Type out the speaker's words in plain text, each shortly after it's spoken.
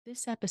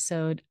This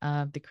episode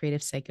of the Creative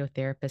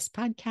Psychotherapist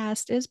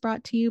podcast is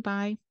brought to you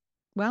by,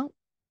 well,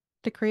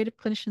 the Creative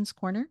Clinicians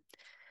Corner,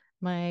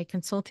 my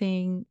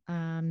consulting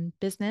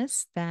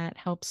business that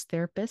helps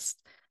therapists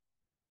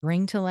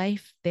bring to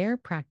life their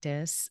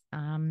practice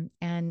and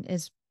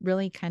is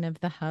really kind of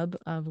the hub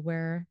of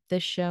where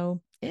this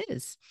show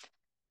is.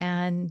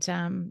 And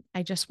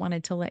I just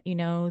wanted to let you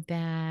know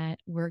that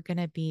we're going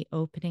to be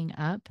opening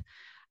up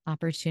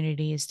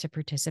opportunities to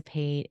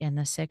participate in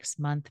the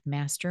 6-month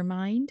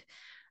mastermind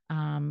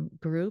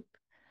group.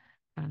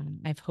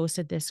 I've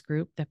hosted this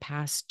group the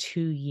past 2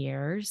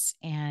 years,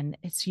 and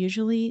it's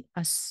usually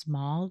a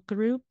small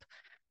group,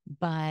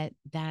 but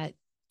that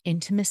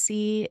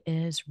intimacy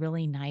is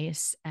really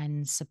nice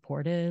and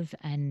supportive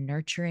and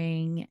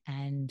nurturing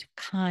and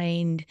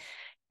kind.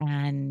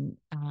 And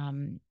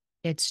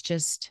it's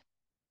just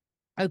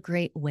a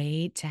great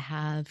way to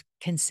have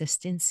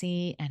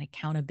consistency and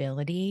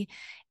accountability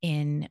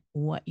in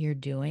what you're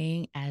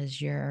doing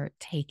as you're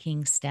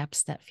taking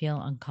steps that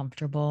feel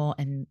uncomfortable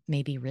and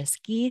maybe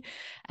risky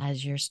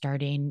as you're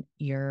starting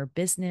your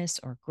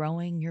business or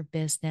growing your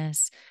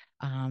business.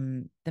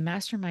 The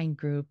mastermind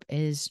group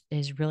is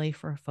really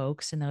for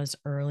folks in those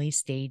early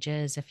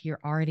stages. If you're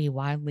already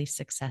wildly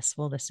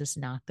successful, this is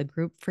not the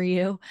group for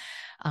you.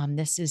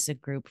 This is a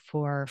group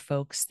for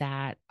folks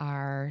that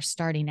are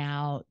starting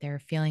out, they're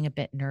feeling a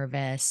bit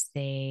nervous,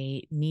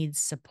 they need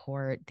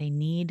support, they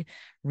need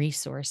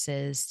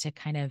resources to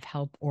kind of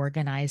help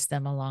organize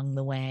them along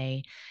the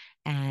way.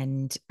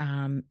 And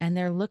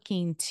they're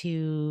looking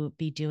to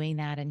be doing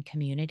that in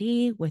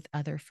community with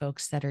other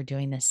folks that are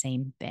doing the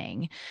same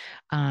thing.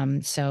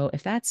 So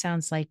if that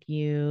sounds like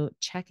you,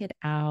 check it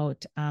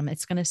out.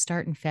 It's going to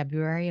start in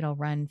February. It'll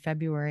run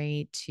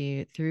February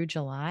to through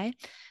July,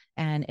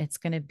 and it's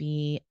going to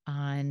be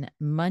on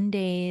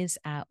Mondays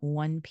at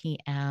 1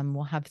 p.m.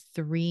 We'll have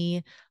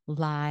 3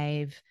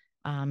 live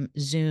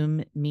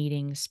Zoom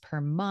meetings per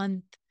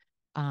month.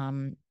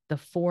 The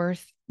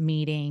fourth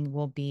meeting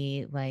will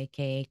be like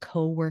a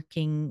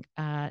co-working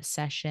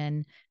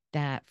session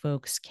that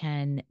folks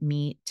can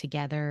meet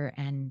together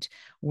and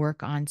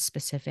work on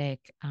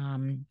specific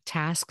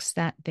tasks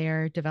that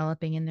they're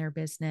developing in their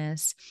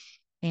business.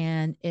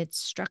 And it's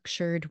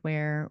structured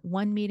where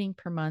one meeting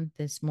per month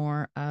is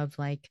more of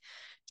like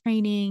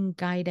training,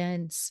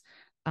 guidance.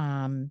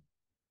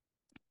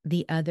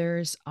 The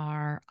others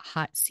are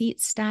hot seat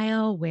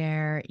style,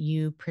 where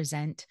you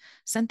present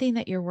something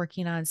that you're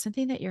working on,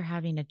 something that you're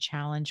having a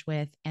challenge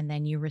with, and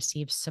then you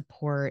receive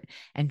support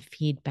and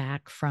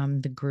feedback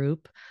from the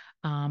group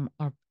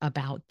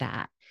about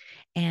that.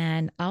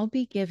 And I'll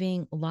be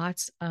giving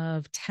lots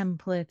of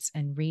templates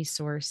and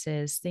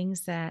resources,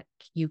 things that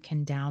you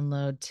can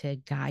download to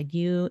guide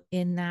you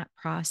in that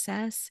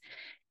process.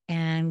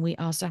 And we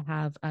also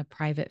have a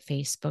private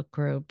Facebook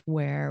group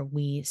where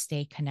we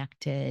stay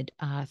connected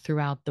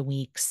throughout the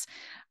weeks.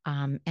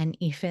 And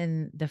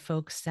even the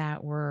folks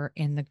that were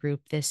in the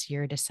group this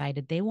year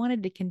decided they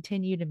wanted to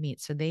continue to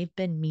meet. So they've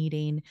been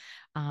meeting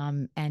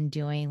and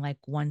doing like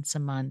once a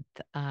month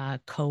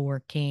co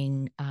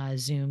working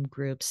Zoom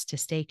groups to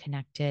stay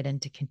connected and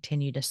to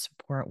continue to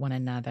support one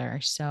another.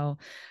 So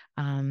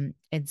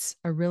it's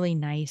a really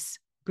nice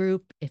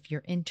group. If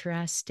you're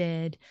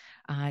interested,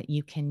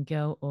 you can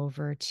go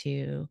over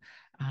to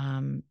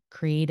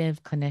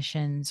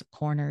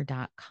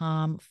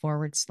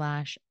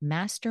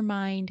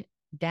creativeclinicianscorner.com/mastermind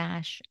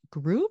dash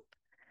group.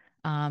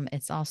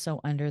 It's also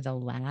under the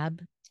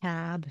lab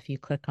tab. If you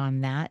click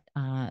on that,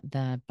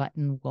 the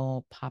button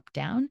will pop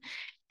down.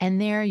 And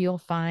there you'll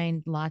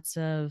find lots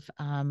of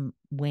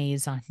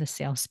ways on the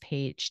sales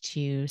page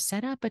to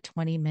set up a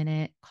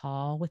 20-minute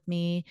call with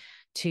me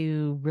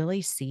to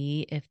really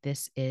see if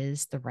this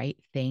is the right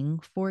thing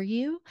for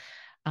you.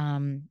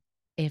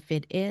 If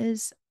it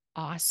is,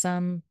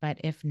 awesome. But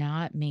if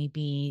not,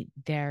 maybe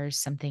there's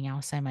something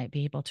else I might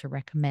be able to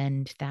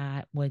recommend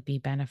that would be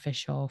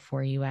beneficial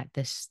for you at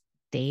this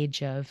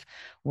stage of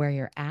where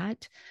you're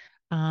at.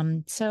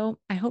 So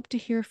I hope to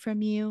hear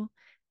from you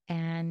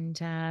and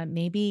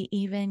maybe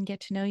even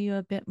get to know you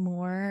a bit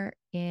more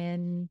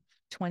in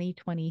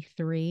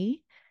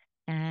 2023.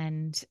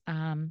 And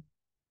I'll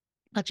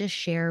just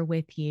share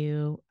with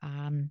you,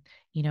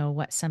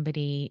 what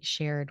somebody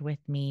shared with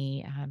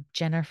me,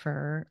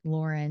 Jennifer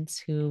Lawrence,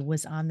 who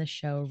was on the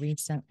show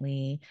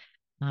recently,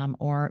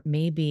 or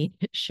maybe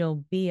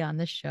she'll be on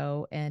the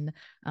show in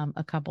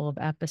a couple of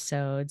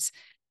episodes.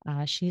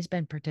 She's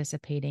been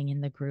participating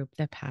in the group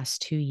the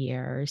past 2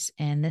 years,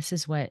 and this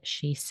is what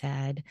she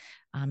said.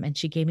 And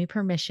she gave me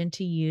permission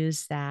to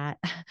use that,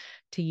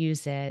 to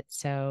use it.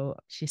 So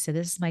she said,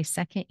 "This is my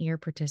second year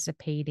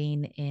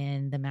participating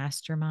in the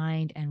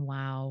mastermind. And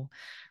wow,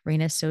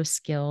 Rena's so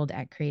skilled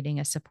at creating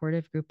a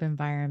supportive group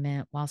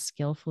environment while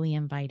skillfully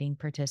inviting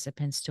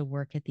participants to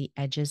work at the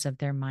edges of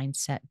their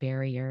mindset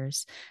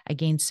barriers. I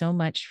gained so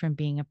much from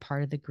being a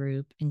part of the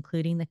group,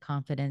 including the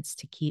confidence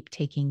to keep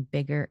taking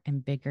bigger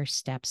and bigger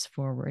steps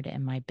forward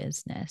in my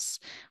business,"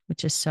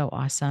 which is so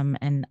awesome.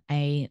 And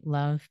I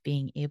love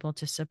being able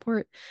to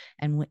support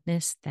and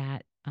witness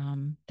that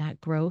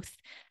growth.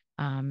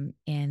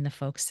 in the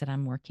folks that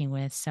I'm working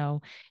with.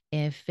 So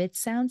if it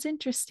sounds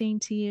interesting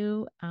to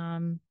you,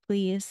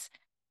 please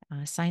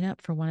sign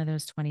up for one of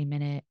those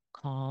 20-minute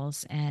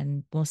calls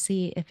and we'll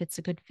see if it's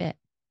a good fit.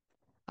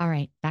 All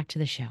right, back to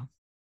the show.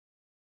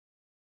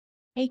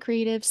 Hey,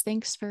 creatives.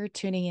 Thanks for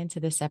tuning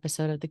into this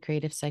episode of the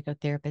Creative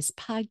Psychotherapist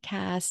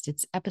Podcast.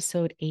 It's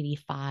episode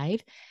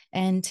 85.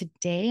 And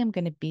today I'm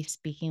going to be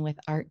speaking with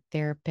art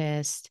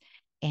therapist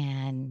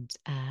and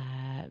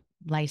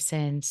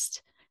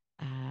licensed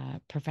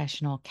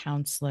professional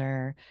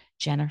counselor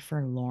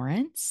Jennifer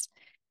Lawrence.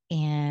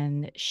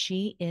 And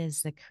she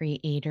is the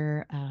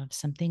creator of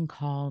something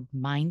called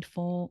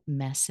Mindful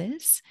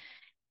Messes.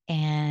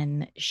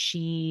 And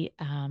she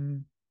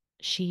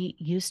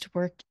used to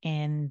work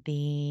in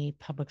the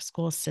public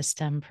school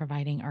system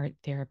providing art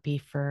therapy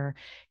for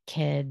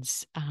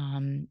kids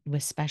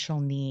with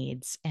special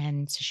needs.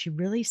 And so she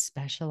really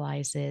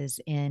specializes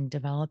in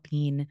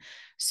developing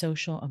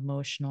social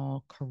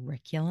emotional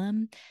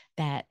curriculum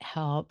that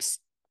helps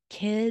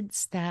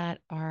kids that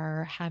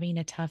are having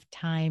a tough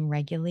time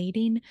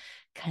regulating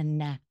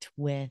connect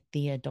with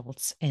the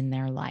adults in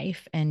their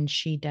life. And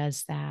she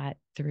does that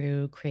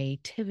through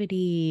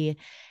creativity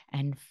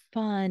and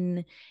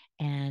fun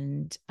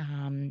and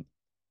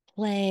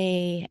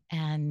play,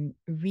 and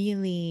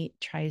really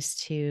tries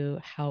to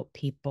help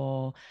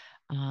people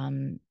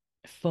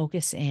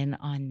focus in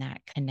on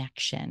that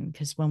connection.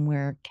 Because when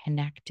we're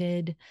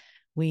connected,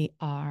 we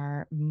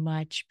are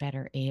much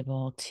better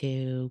able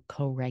to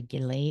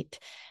co-regulate,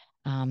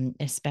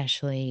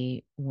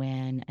 especially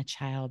when a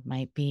child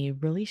might be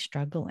really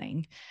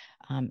struggling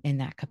in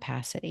that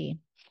capacity.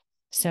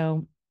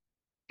 So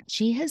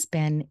she has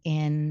been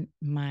in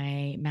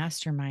my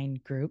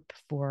mastermind group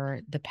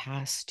for the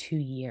past 2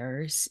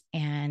 years,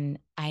 and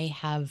I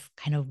have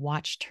kind of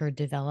watched her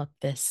develop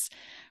this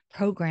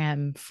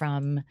program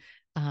from,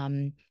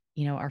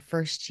 our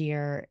first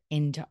year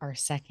into our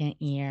second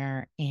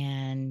year.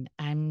 And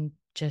I'm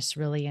just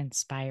really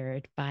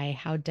inspired by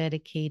how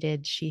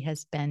dedicated she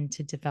has been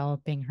to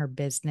developing her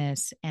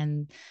business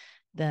and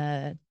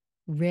the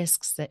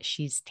risks that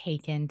she's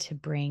taken to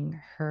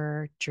bring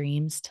her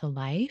dreams to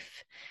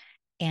life.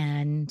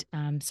 And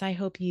so I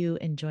hope you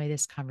enjoy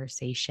this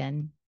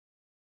conversation.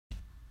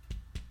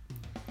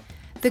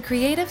 The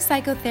Creative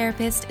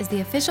Psychotherapist is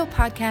the official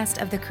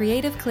podcast of the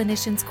Creative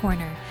Clinicians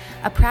Corner,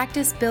 a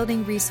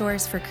practice-building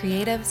resource for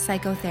creative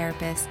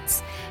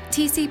psychotherapists.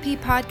 TCP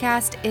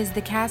Podcast is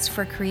the cast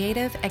for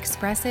creative,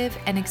 expressive,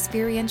 and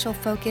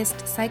experiential-focused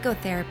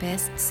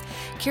psychotherapists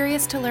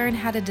curious to learn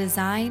how to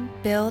design,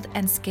 build,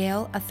 and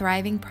scale a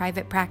thriving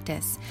private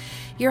practice.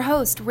 Your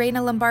host,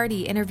 Raina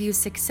Lombardi, interviews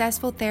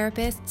successful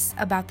therapists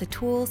about the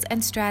tools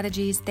and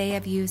strategies they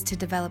have used to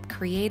develop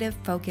creative,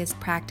 focused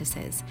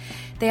practices.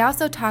 They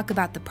also talk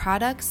about the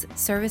products,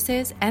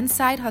 services, and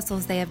side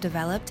hustles they have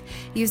developed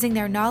using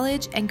their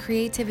knowledge and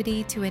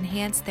creativity to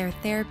enhance their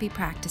therapy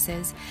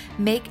practices,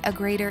 make a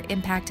greater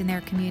impact in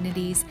their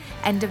communities,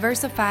 and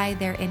diversify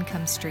their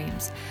income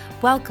streams.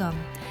 Welcome.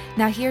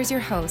 Now here's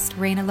your host,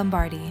 Raina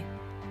Lombardi.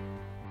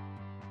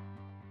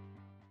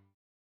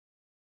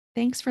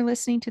 Thanks for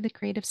listening to the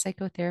Creative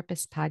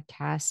Psychotherapist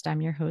Podcast.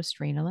 I'm your host,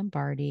 Raina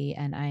Lombardi,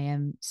 and I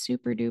am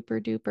super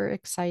duper duper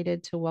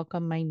excited to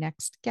welcome my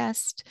next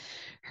guest.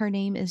 Her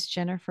name is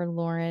Jennifer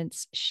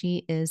Lawrence.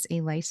 She is a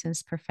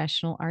licensed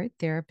professional art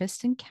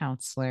therapist and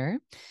counselor.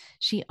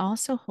 She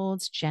also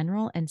holds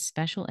general and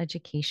special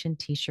education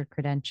teacher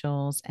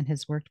credentials and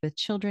has worked with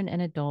children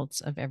and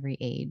adults of every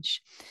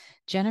age.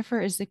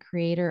 Jennifer is the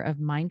creator of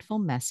Mindful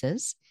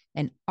Messes,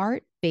 an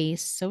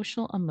art-based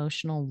social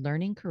emotional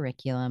learning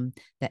curriculum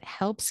that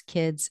helps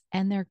kids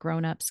and their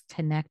grown-ups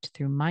connect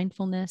through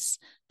mindfulness,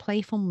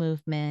 playful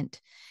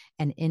movement,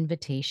 and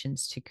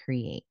invitations to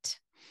create.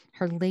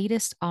 Her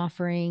latest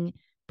offering,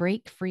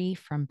 Break Free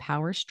from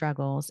Power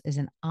Struggles, is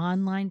an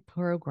online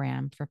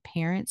program for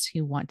parents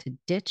who want to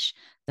ditch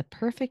the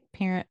perfect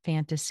parent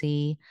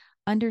fantasy,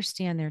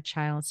 understand their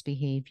child's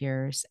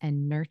behaviors,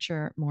 and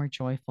nurture more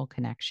joyful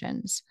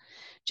connections.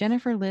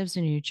 Jennifer lives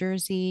in New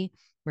Jersey,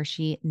 where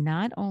she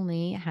not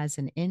only has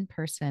an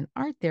in-person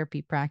art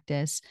therapy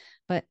practice,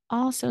 but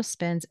also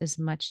spends as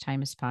much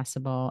time as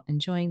possible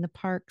enjoying the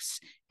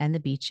parks and the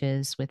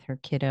beaches with her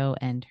kiddo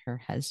and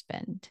her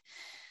husband.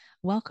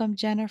 Welcome,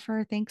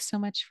 Jennifer. Thanks so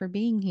much for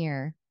being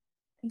here.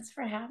 Thanks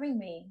for having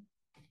me.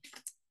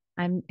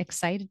 I'm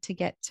excited to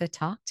get to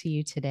talk to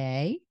you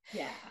today.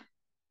 Yeah.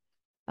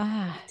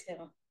 Me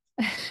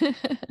too.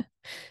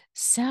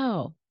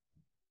 So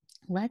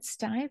let's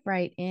dive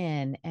right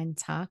in and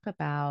talk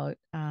about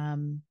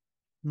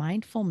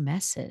mindful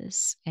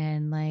messes,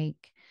 and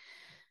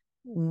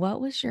what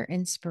was your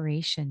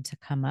inspiration to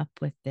come up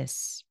with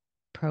this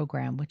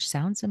program, which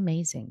sounds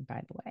amazing,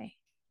 by the way?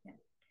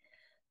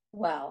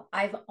 Well,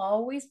 I've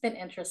always been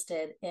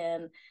interested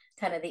in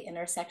kind of the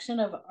intersection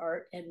of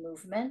art and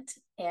movement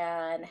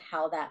and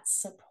how that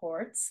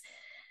supports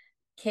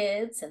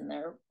kids and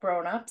their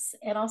grown-ups,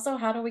 and also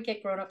how do we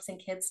get grown-ups and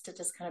kids to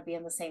just kind of be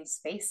in the same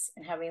space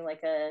and having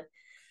like a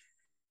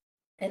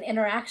an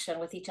interaction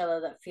with each other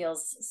that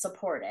feels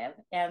supportive.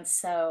 And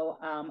so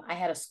I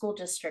had a school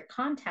district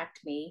contact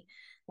me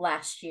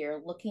last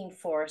year looking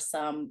for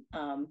some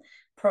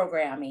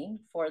programming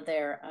for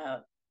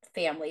their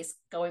families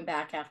going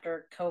back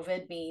after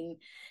COVID, being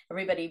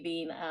everybody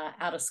being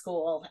out of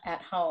school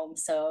at home.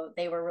 So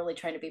they were really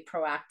trying to be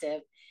proactive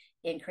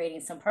in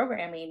creating some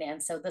programming.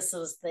 And so this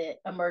was the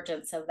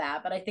emergence of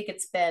that. But I think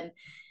it's been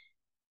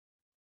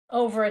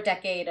over a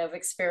decade of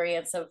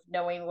experience of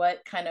knowing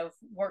what kind of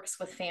works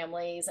with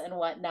families and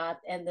whatnot.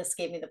 And this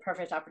gave me the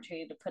perfect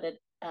opportunity to put it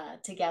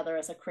together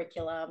as a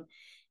curriculum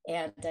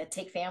and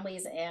take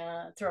families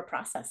through a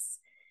process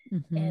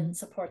Mm-hmm. and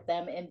support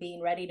them in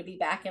being ready to be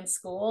back in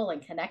school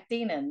and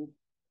connecting and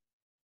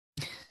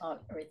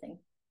everything.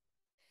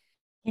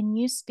 Can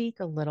you speak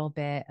a little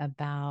bit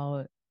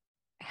about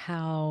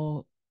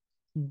how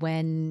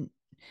when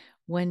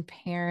when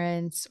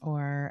parents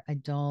or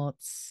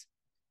adults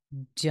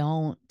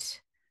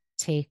don't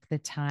take the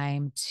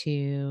time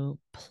to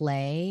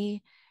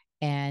play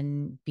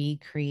and be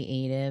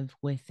creative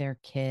with their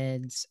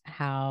kids,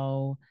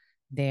 how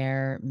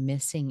they're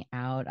missing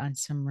out on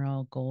some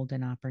real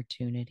golden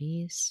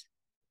opportunities?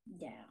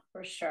 Yeah,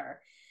 for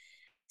sure.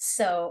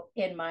 So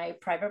in my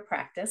private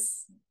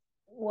practice,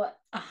 what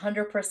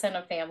 100%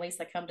 of families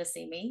that come to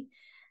see me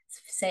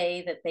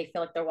say that they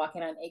feel like they're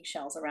walking on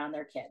eggshells around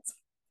their kids,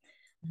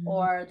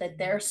 or that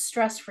their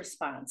stress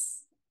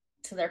response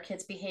to their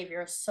kids'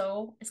 behavior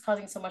is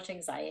causing so much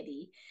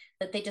anxiety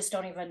that they just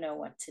don't even know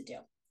what to do.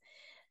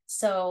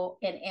 So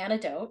an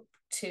antidote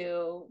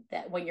to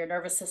that, when your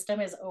nervous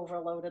system is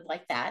overloaded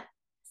like that,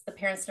 the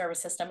parent's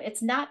nervous system,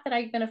 it's not that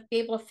I'm going to be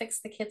able to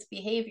fix the kid's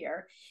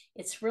behavior.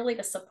 It's really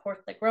to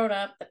support the grown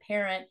up, the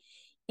parent,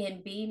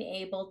 in being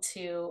able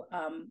to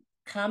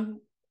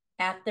come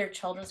at their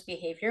children's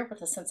behavior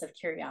with a sense of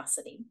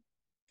curiosity.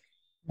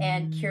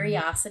 And Mm.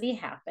 curiosity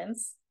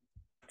happens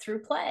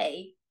through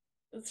play,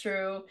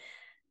 through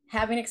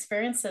having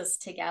experiences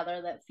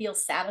together that feel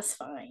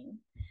satisfying.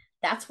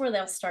 That's where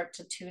they'll start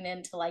to tune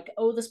into, like,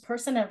 oh, this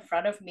person in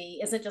front of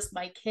me isn't just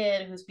my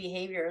kid whose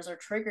behaviors are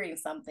triggering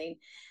something,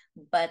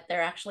 but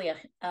they're actually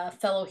a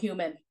fellow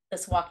human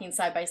that's walking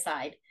side by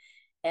side.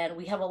 And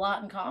we have a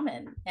lot in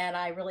common. And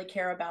I really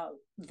care about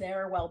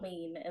their well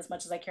being as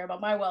much as I care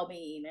about my well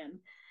being. And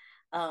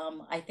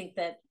I think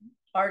that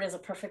art is a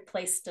perfect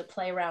place to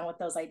play around with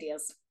those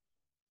ideas.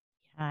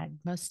 Yeah,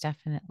 most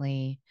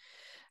definitely.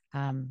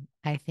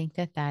 I think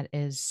that that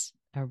is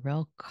a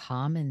real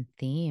common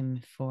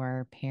theme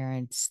for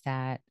parents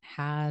that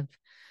have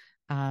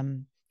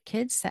um,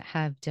 kids that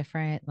have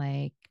different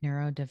like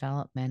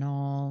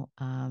neurodevelopmental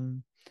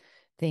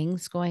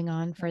things going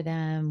on for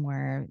them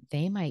where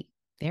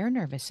their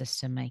nervous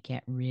system might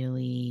get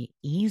really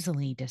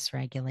easily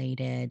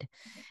dysregulated.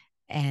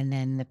 And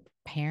then the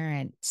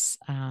parents,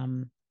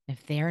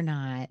 if they're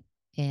not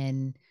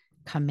in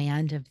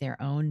command of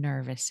their own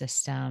nervous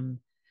system,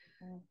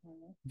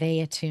 Mm-hmm.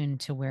 they attune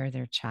to where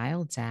their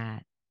child's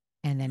at.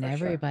 And then For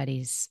sure.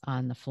 everybody's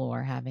on the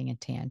floor having a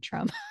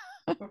tantrum.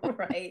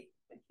 Right.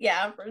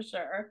 Yeah, for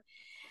sure.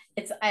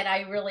 And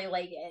I really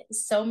like it.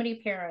 So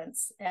many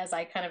parents, as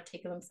I kind of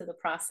take them through the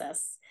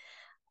process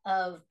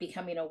of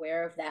becoming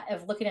aware of that,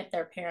 of looking at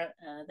their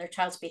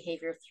child's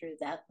behavior through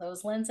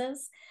those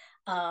lenses,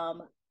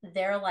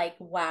 they're like,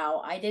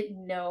 wow, I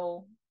didn't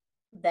know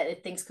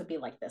that things could be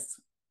like this.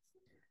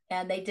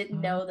 And they didn't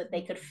Oh, know that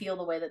they could feel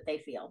the way that they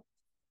feel.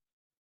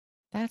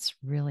 that's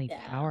really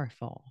Yeah.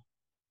 powerful.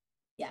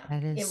 Yeah.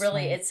 That It is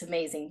really, like it's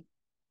amazing.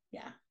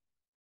 Yeah.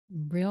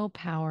 real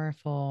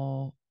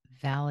powerful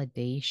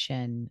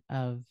validation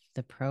of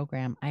the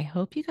program. I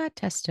hope you got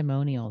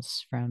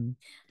testimonials from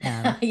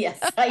them. Yes,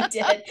 I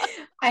did.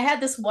 I had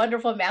this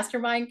wonderful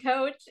mastermind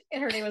coach,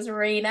 and her name was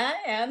Rena,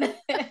 and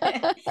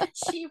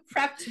she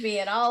prepped me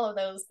in all of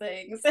those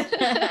things.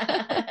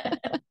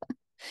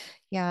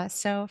 Yeah.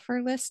 So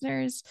for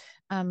listeners,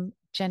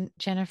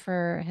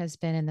 Jennifer has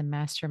been in the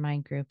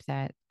mastermind group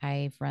that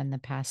I've run the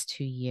past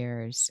 2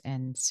 years.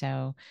 And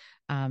so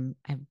I'm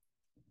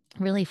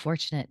really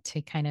fortunate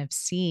to kind of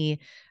see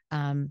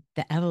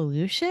the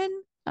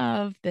evolution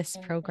of this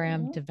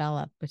program Mhm.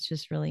 develop, which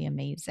is really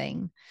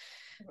amazing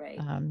Right,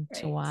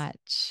 to right.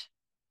 watch.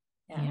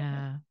 Yeah.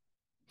 Yeah.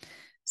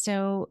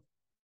 So,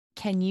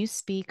 can you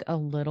speak a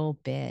little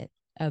bit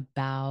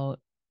about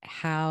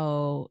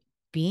how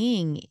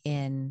being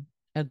in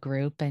a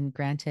group, and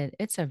granted,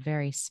 it's a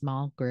very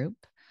small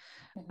group,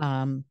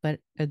 Mhm. but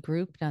a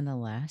group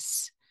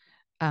nonetheless,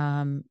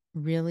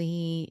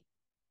 really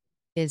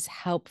is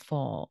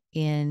helpful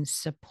in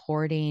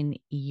supporting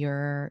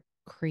your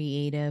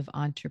creative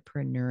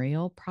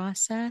entrepreneurial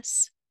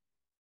process?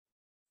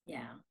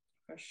 Yeah,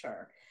 for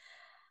sure.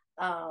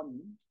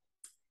 Um,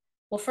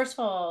 well, first of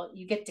all,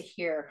 you get to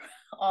hear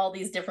all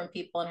these different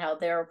people and how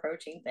they're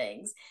approaching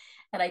things.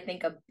 And I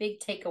think a big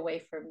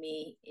takeaway for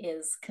me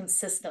is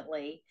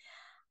consistently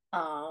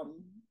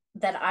um,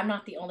 that I'm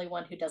not the only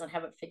one who doesn't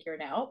have it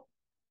figured out.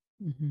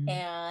 Mm-hmm.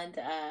 And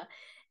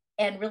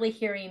and really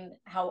hearing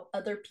how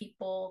other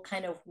people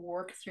kind of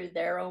work through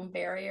their own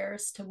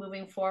barriers to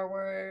moving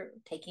forward,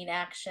 taking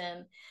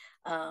action,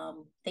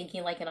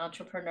 thinking like an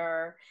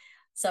entrepreneur.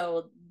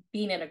 So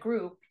being in a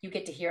group, you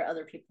get to hear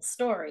other people's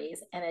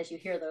stories. And as you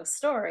hear those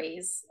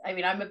stories, I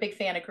mean, I'm a big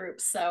fan of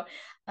groups. So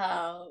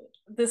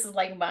this is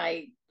like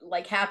my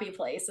like happy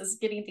place is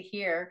getting to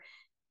hear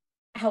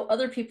how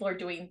other people are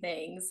doing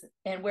things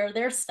and where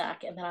they're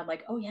stuck. And then I'm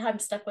like, oh yeah, I'm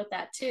stuck with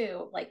that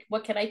too. Like,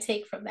 what can I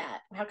take from that?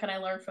 How can I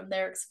learn from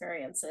their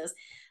experiences?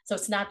 So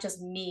it's not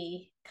just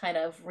me kind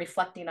of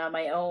reflecting on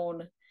my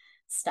own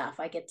stuff.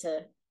 I get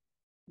to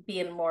be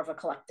in more of a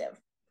collective.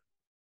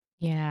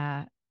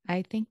 Yeah,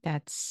 I think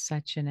that's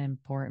such an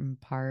important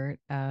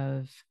part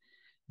of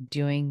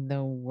doing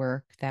the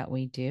work that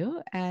we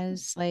do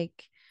as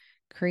like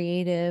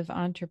creative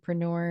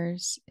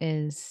entrepreneurs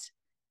is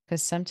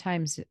because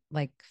sometimes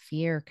like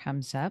fear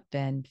comes up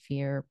and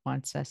fear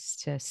wants us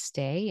to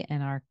stay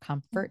in our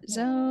comfort Mm-hmm.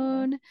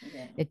 zone.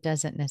 Yeah. It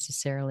doesn't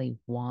necessarily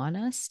want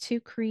us to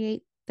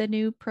create the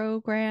new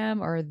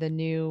program or the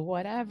new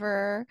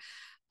whatever.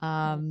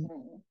 Um,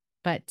 Mm-hmm.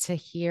 but to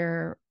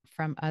hear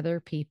from other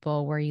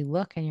people where you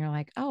look and you're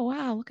like, oh,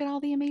 wow, look at all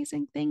the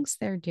amazing things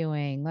they're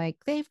doing. Like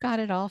they've got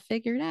it all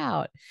figured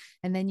out.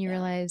 And then you Yeah.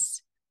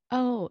 realize,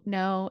 oh,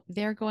 no,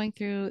 they're going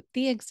through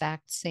the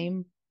exact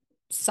same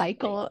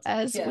cycle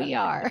Right. as Yeah. we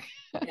are.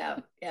 Yeah.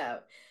 Yeah.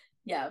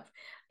 Yeah.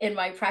 In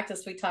my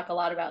practice, we talk a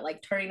lot about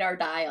like turning our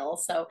dial.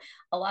 So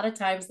a lot of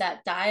times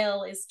that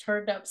dial is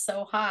turned up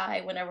so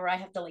high whenever I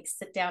have to like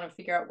sit down and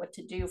figure out what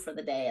to do for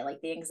the day,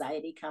 like the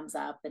anxiety comes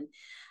up and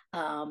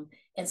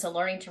so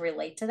learning to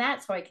relate to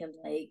that so I can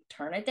like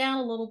turn it down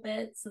a little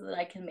bit so that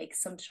I can make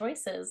some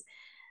choices.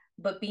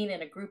 But being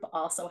in a group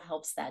also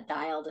helps that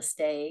dial to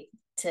stay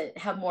to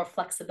have more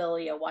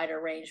flexibility, a wider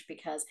range,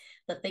 because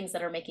the things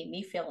that are making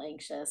me feel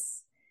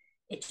anxious,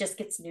 it just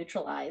gets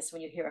neutralized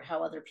when you hear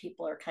how other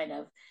people are kind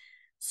of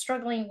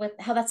struggling with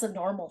how that's a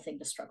normal thing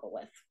to struggle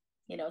with.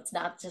 You know, it's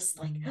not just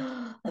like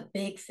Mm. a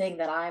big thing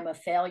that I'm a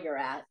failure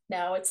at.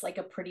 No, it's like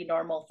a pretty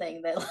normal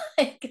thing that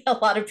like a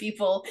lot of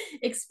people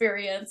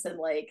experience and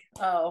like,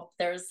 oh,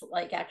 there's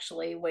like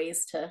actually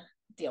ways to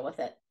deal with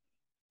it.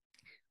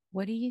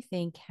 What do you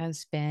think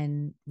has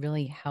been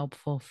really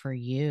helpful for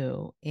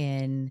you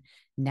in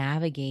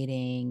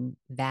navigating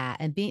that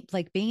and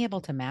being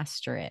able to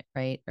master it,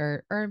 right?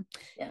 Or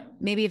Yeah.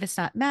 maybe if it's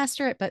not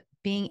master it, but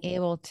being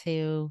able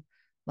to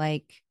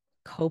like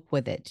cope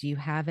with it. Do you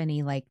have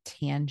any like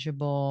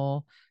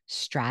tangible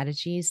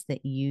strategies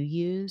that you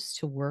use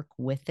to work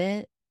with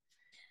it?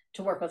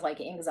 To work with like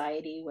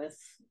anxiety with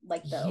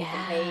like the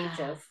open page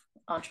Yeah. of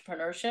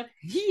entrepreneurship.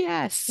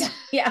 Yes.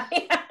 Yeah,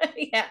 yeah, yeah,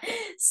 yeah.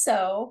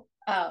 So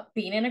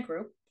being in a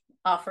group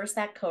offers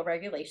that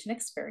co-regulation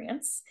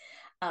experience,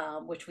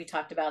 which we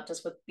talked about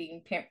just with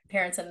being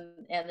parents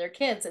and their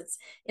kids.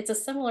 It's a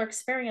similar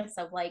experience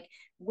of like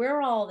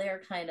we're all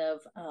there kind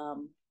of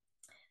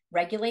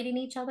regulating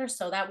each other.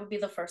 So that would be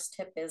the first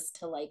tip is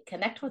to like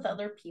connect with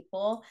other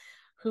people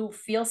who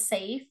feel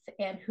safe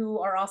and who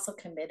are also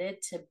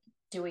committed to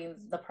doing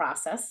the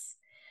process,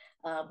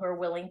 who are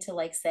willing to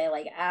like say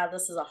like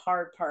this is a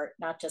hard part,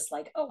 not just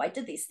like oh I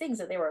did these things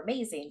and they were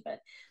amazing, but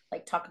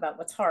like talk about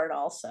what's hard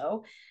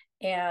also.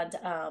 And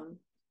I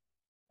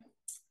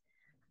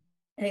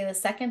think the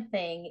second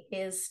thing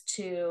is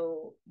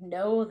to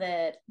know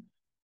that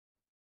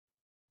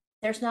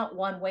there's not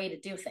one way to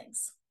do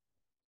things.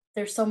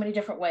 There's so many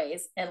different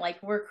ways, and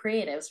like we're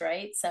creatives,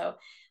 right? So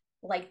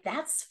like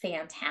that's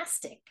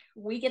fantastic.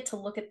 We get to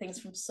look at things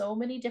from so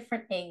many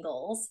different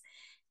angles,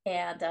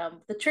 and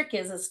the trick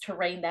is to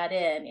rein that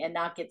in and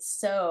not get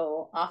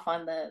so off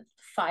on the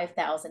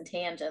 5,000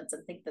 tangents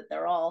and think that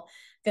they're all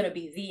going to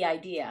be the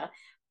idea.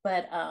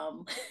 But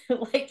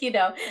like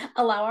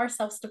allow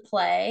ourselves to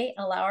play,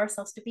 allow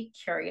ourselves to be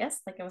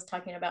curious, like I was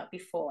talking about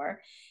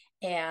before,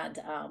 and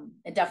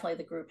definitely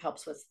the group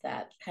helps with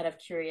that kind of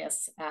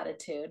curious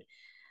attitude,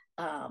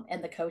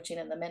 and the coaching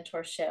and the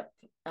mentorship.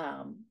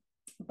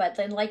 But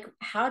then, like,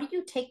 how do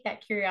you take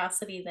that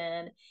curiosity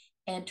then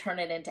and turn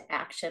it into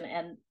action?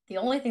 And the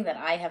only thing that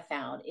I have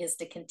found is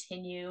to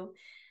continue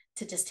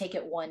to just take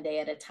it one day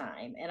at a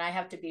time. And I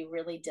have to be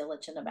really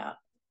diligent about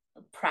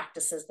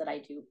practices that I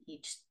do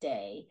each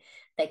day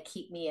that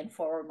keep me in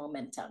forward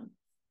momentum.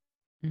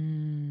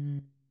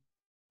 Mm,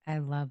 I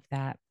love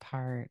that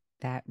part.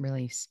 That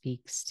really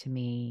speaks to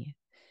me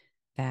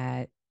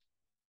that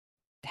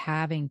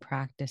having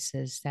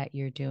practices that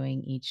you're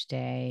doing each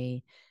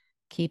day,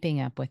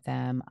 keeping up with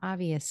them.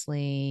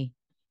 Obviously,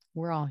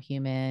 we're all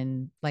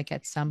human. Like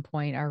at some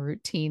point, our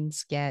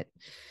routines get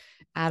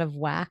out of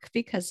whack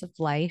because of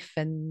life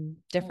and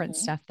different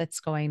Mm-hmm. stuff that's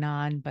going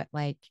on. But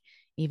like,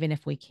 even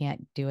if we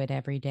can't do it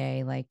every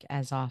day, like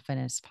as often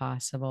as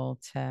possible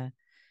to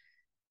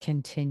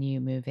continue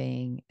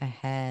moving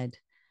ahead.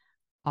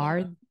 Are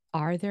Yeah.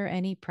 are there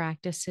any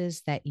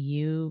practices that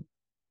you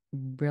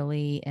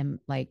really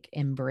like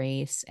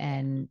embrace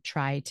and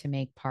try to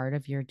make part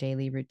of your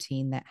daily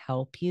routine that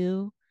help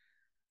you?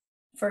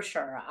 For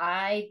sure.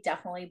 I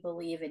definitely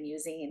believe in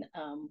using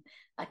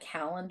a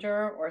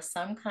calendar or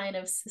some kind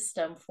of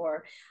system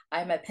for,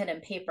 I'm a pen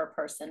and paper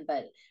person,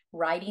 but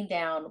writing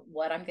down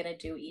what I'm going to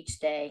do each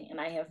day. And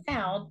I have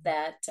found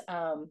that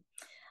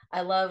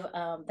I love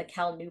the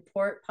Cal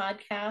Newport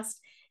podcast,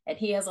 and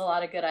he has a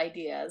lot of good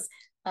ideas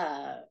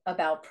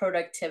about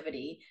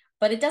productivity.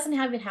 But it doesn't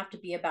even have to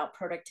be about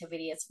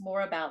productivity. It's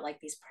more about like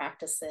these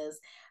practices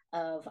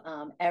of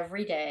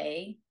every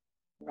day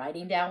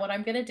writing down what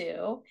I'm going to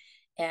do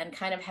and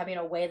kind of having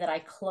a way that I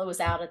close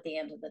out at the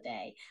end of the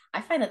day.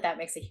 I find that that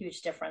makes a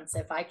huge difference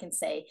if I can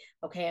say,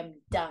 okay, I'm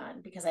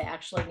done, because I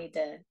actually need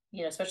to,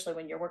 especially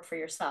when you work for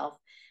yourself,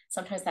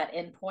 sometimes that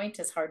end point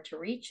is hard to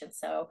reach. And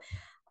so,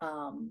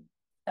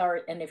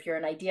 and if you're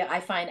an idea, I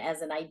find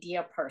as an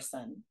idea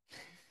person,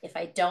 if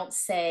I don't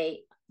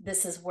say,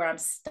 this is where I'm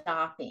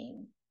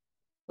stopping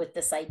with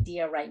this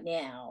idea right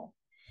now,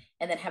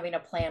 and then having a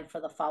plan for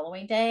the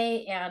following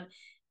day. And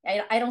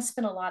I don't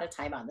spend a lot of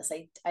time on this.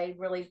 I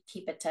really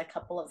keep it to a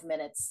couple of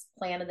minutes,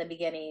 plan in the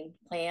beginning,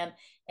 plan,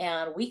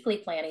 and weekly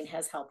planning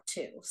has helped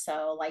too.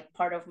 So like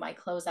part of my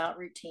closeout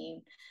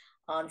routine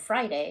on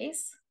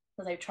Fridays,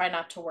 because I try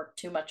not to work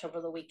too much over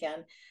the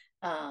weekend,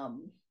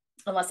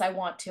 unless I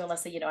want to,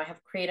 unless, I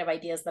have creative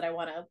ideas that I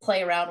want to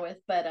play around with,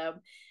 but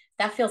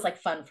that feels like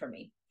fun for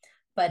me.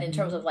 But in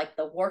terms of Mhm. like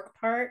the work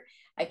part,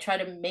 I try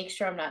to make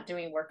sure I'm not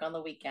doing work on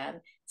the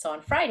weekend. So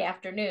on Friday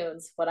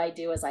afternoons, what I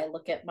do is I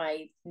look at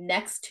my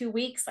next 2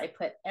 weeks. I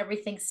put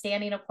everything,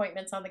 standing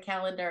appointments on the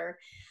calendar.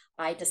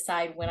 I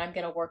decide when I'm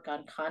going to work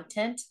on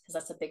content, because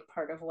that's a big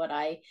part of what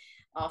I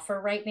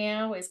offer right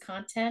now is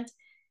content.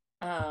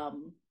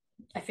 Um,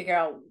 I figure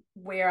out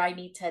where I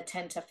need to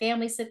attend to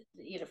family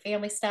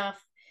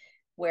stuff,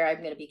 where I'm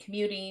going to be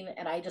commuting,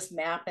 and I just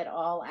map it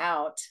all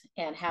out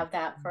and have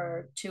that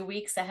for 2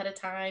 weeks ahead of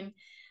time.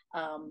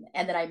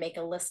 And then I make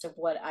a list of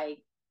I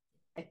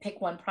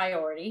pick one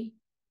priority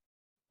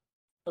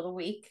for the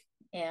week,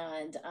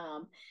 and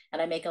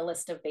I make a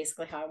list of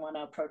basically how I want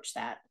to approach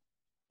that.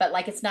 But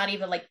like, it's not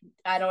even like,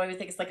 I don't even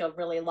think it's like a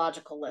really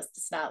logical list.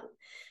 It's not,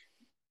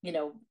 you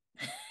know,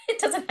 it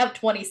doesn't have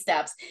 20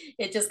 steps.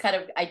 It just kind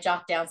of, I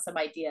jot down some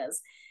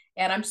ideas.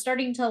 And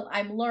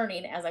I'm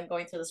learning as I'm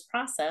going through this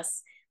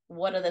process,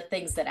 what are the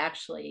things that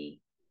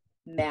actually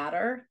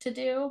matter to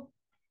do?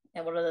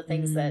 And what are the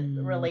things that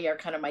Mm. really are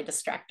kind of my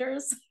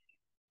distractors?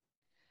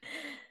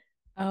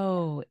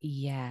 Oh,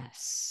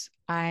 yes.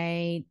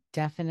 I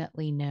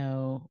definitely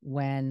know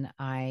when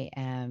I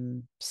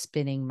am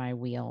spinning my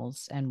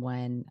wheels and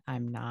when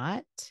I'm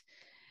not.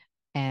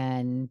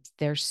 And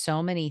there's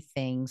so many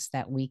things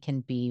that we can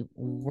be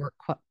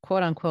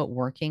quote unquote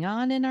working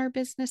on in our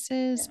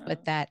businesses, Yeah.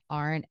 but that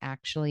aren't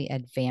actually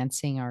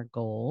advancing our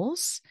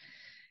goals.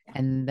 Yeah.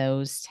 And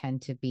those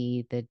tend to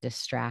be the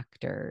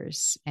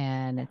distractors.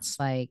 And Yeah. it's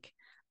like,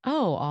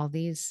 oh, all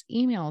these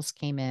emails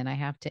came in. I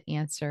have to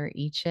answer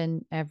each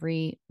and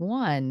every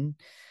one.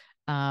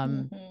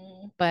 Um,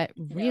 Mm-hmm. but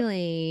Yep.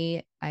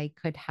 really, I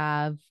could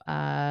have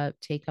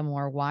take a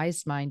more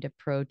wise mind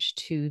approach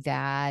to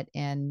that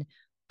and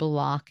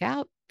block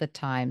out the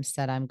times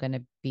that I'm going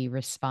to be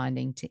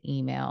responding to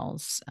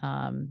emails,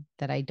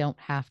 that I don't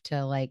have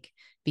to like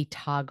be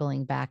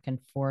toggling back and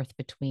forth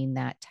between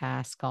that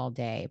task all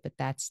day. But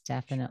that's Sure.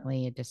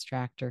 definitely a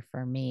distractor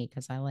for me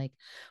because well,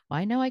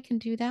 I know I can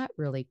do that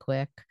really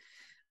quick.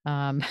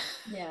 Um,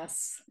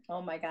 Yes.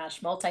 Oh my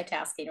gosh.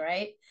 Multitasking,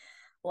 right?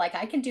 Like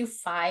I can do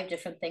five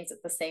different things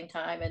at the same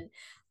time, and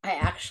I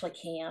actually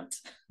can't.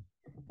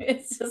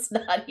 It's just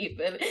not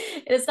even,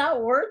 it's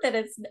not worth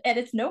it.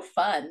 It's no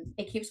fun.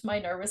 It keeps my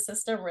nervous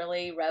system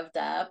really revved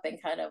up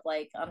and kind of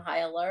like on high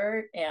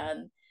alert.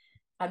 And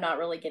I'm not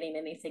really getting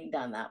anything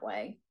done that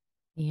way.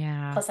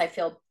 yeah. Plus, I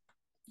feel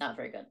not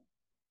very good.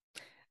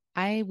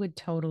 I would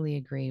totally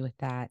agree with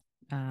that.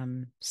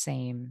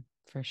 Same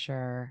for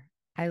sure.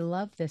 I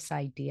love this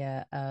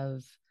idea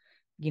of,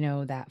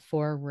 that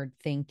forward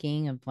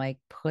thinking of like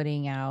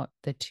putting out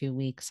the 2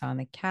 weeks on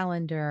the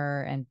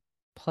calendar and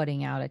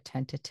putting out a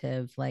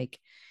tentative, like,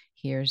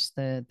 here's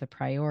the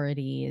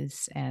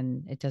priorities,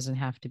 and it doesn't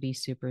have to be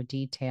super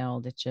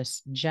detailed. It's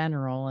just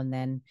general. And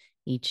then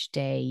each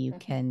day you Mhm.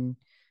 can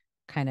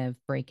kind of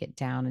break it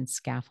down and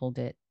scaffold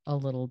it a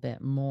little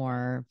bit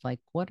more, like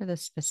what are the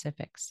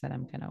specifics that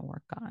I'm going to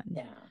work on.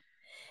 Yeah.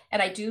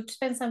 And I do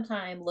spend some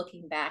time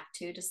looking back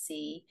too to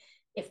see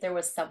if there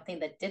was something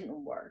that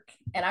didn't work.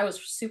 And I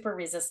was super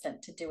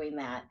resistant to doing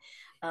that.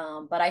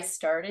 But I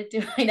started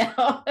doing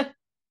now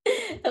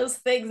those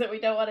things that we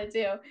don't want to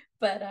do.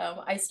 But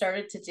I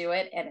started to do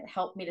it, and it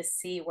helped me to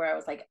see where I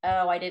was like,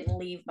 oh, I didn't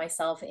leave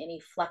myself any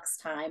flex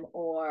time,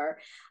 or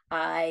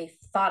I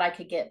thought I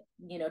could get,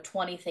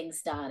 20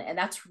 things done. And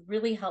that's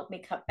really helped me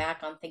cut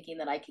back on thinking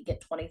that I could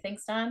get 20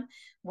 things done,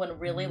 when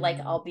really like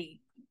Mm, I'll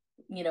be,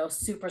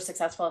 super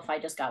successful if I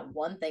just got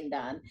one thing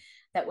done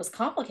that was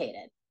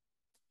complicated.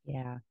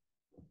 yeah.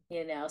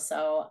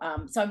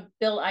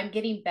 I'm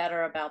getting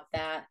better about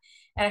that.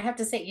 And I have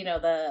to say,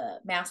 the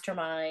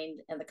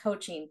mastermind and the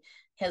coaching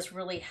has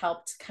really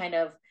helped kind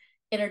of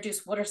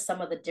introduce what are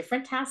some of the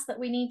different tasks that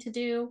we need to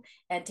do,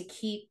 and to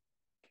keep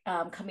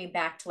coming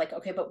back to like,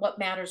 okay, but what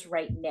matters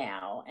right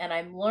now? And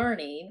I'm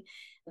learning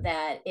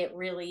that it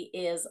really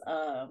is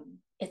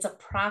it's a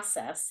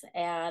process,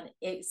 and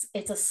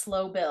it's a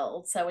slow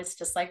build. So it's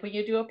just like when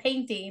you do a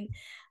painting,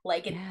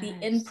 like the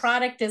end Yes.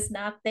 product is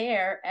not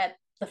there at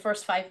the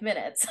first 5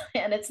 minutes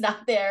and it's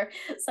not there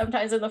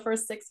sometimes in the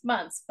first 6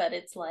 months, but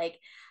it's like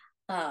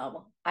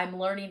I'm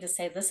learning to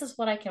say this is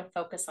what I can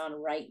focus on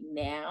right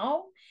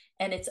now,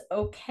 and it's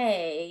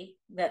okay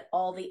that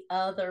all the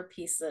other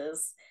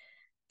pieces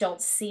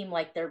don't seem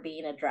like they're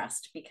being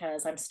addressed,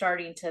 because I'm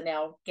starting to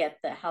now get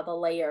how the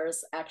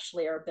layers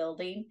actually are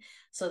building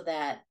so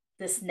that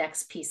this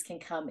next piece can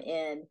come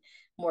in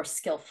more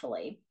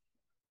skillfully.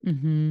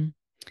 Mm-hmm.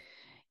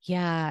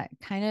 Yeah,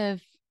 kind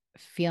of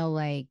feel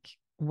like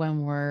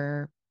when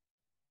we're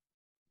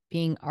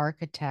being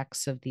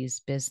architects of these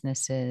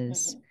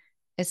businesses, Mm-hmm.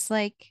 it's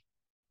like,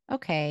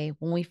 okay,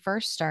 when we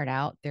first start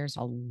out, there's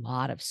a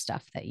lot of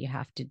stuff that you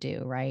have to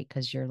do, right?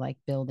 Because you're like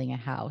building a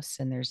house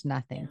and there's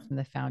nothing Yeah. from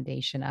the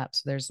foundation up.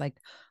 So there's like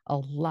a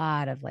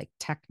lot of like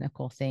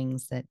technical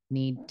things that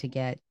need to Mm-hmm.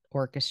 get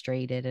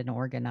orchestrated and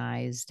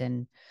organized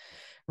and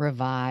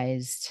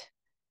revised.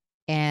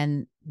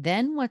 And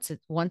then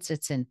once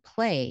it's in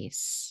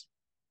place,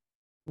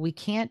 we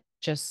can't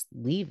just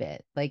leave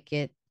it. Like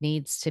it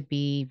needs to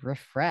be Yeah.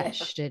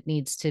 refreshed. It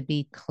needs to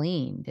be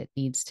cleaned. It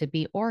needs to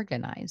be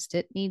organized.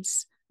 It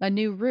needs a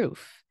new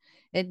roof.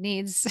 It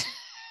needs,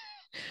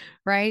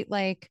 right?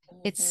 Like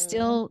it Mm-hmm.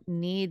 still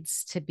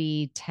needs to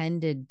be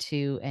tended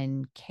to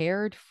and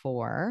cared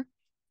for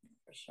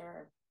For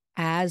sure.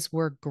 as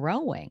we're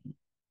growing.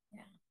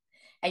 Yeah.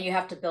 And you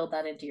have to build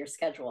that into your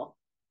schedule.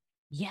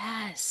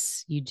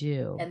 Yes, you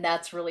do. And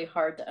that's really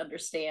hard to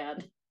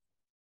understand.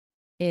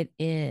 It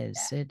is.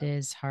 Yeah. It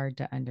is hard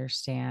to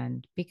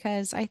understand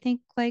because I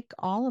think, like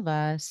all of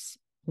us,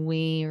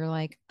 we are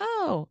like,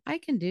 oh, I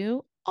can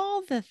do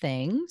all the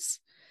things.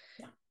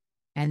 Yeah.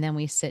 And then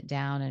we sit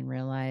down and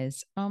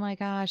realize, oh my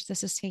gosh,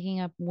 this is taking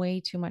up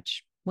way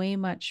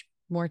much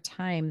more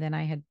time than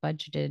I had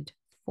budgeted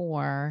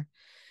for,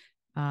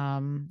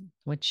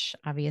 which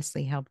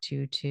obviously helped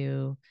you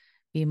to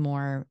be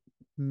more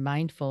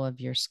mindful of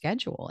your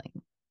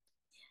scheduling.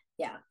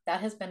 Yeah, that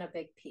has been a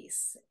big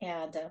piece.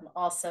 And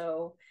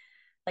also,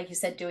 like you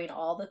said, doing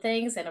all the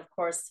things. And of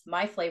course,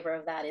 my flavor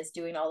of that is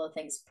doing all the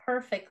things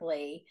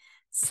perfectly.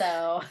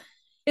 So,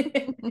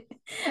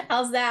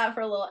 how's that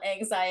for a little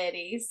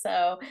anxiety?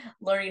 So,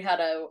 learning how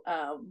to,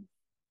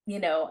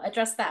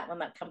 address that when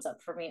that comes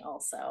up for me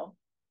also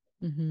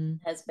Mm-hmm.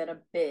 has been a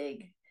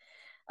big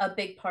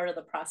part of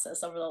the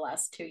process over the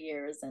last 2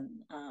 years. And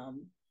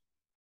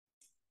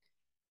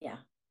yeah,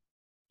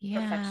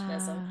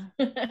 perfectionism.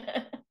 Yeah.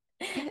 It,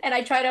 And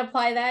I try to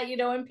apply that, in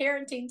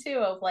parenting too,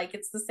 of like,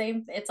 it's the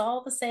same, it's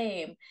all the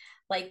same.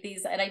 Like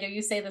these, and I know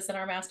you say this in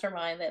our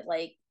mastermind that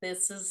like,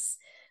 this is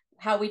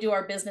how we do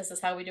our business, is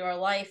how we do our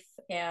life.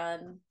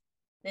 And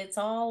it's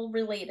all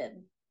related.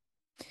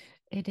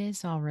 it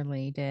is all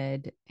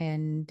related.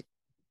 And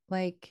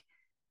like,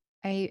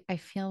 I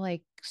feel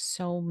like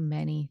so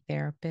many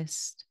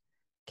therapists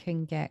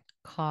can get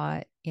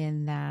caught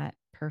in that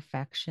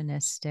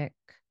perfectionistic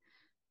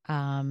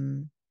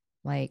um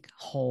like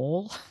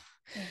hole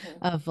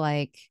Mm-hmm. of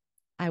like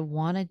I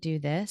want to do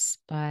this,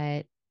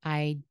 but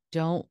I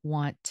don't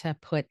want to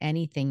put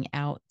anything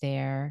out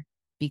there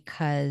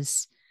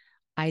because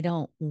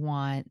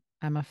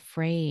I'm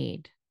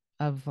afraid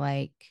of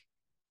like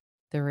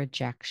the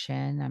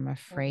rejection. I'm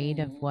afraid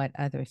of Mm-hmm. what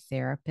other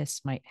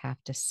therapists might have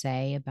to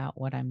say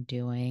about what I'm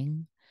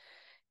doing.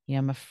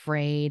 I'm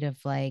afraid of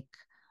like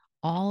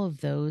all of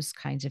those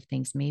kinds of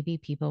things. Maybe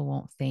people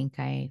won't think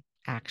I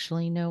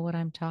actually know what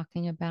I'm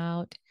talking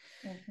about,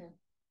 Mm-hmm.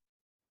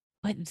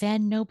 but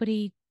then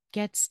nobody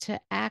gets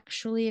to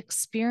actually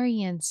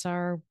experience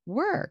our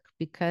work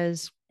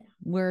because Yeah.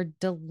 we're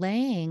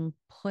delaying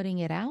putting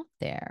it out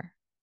there,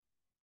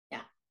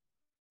 Yeah.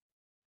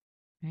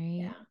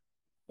 right? Yeah.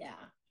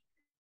 Yeah.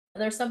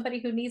 And there's somebody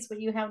who needs what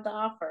you have to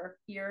offer,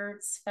 your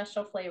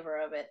special flavor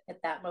of it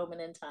at that moment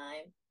in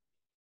time.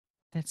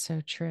 That's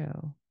so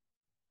true.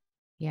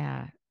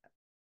 Yeah.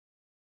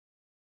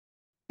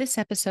 This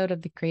episode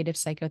of the Creative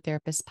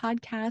Psychotherapist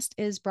podcast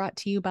is brought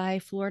to you by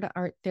Florida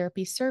Art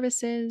Therapy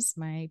Services,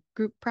 my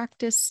group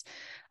practice.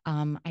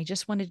 I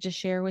just wanted to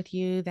share with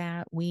you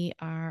that we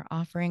are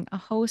offering a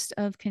host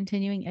of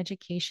continuing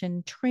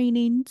education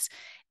trainings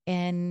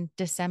in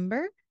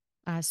December,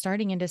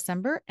 starting in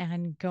December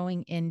and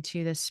going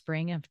into the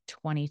spring of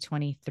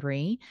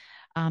 2023.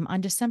 On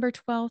December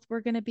 12th,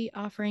 we're going to be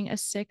offering a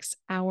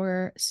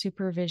 6-hour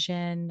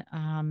supervision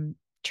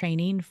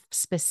training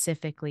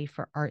specifically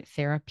for art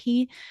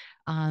therapy.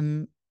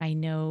 I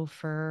know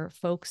for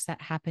folks that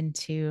happen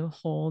to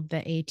hold the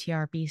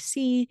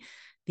ATRBC,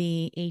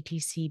 the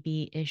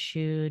ATCB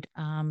issued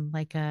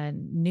like a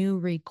new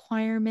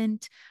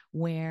requirement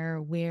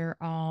where we're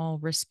all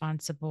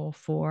responsible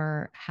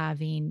for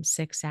having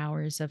 6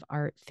 hours of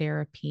art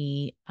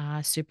therapy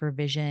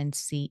supervision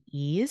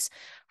CEs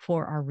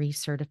for our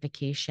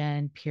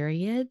recertification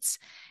periods.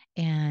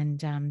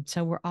 And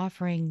so we're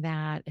offering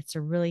that. It's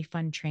a really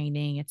fun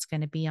training. It's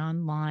going to be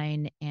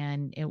online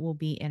and it will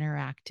be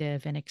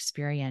interactive and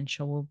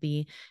experiential. We'll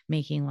be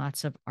making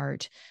lots of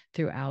art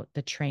throughout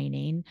the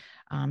training.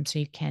 So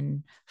you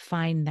can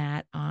find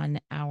that on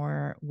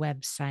our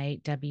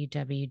website,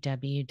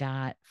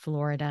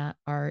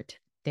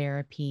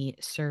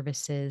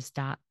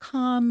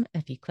 www.floridaarttherapyservices.com.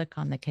 If you click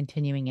on the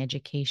continuing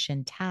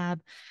education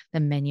tab,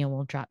 the menu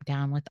will drop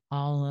down with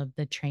all of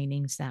the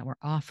trainings that we're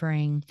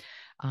offering.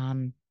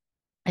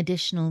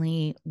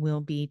 Additionally, we'll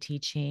be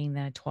teaching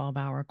the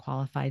 12-hour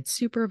qualified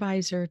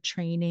supervisor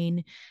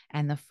training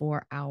and the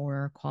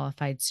 4-hour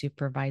qualified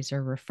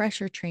supervisor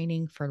refresher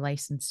training for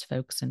licensed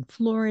folks in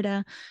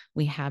Florida.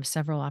 We have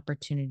several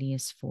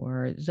opportunities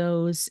for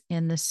those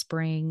in the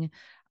spring.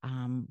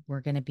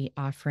 We're going to be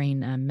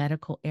offering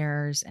medical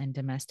errors and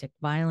domestic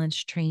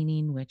violence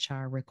training, which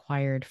are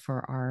required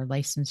for our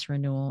license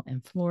renewal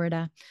in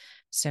Florida.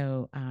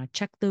 So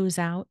check those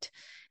out.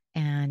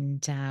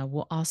 And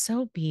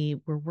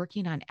we're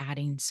working on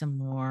adding some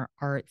more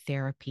art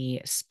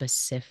therapy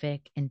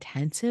specific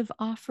intensive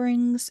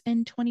offerings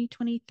in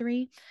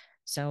 2023.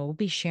 So we'll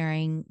be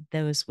sharing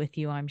those with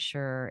you, I'm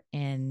sure,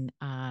 in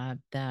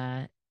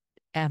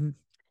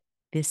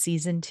this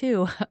season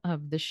 2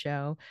 of the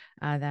show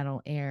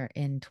that'll air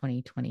in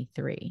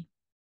 2023.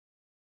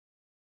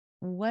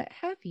 What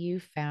have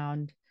you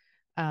found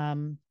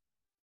um,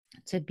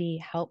 to be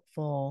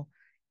helpful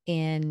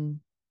in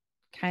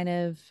kind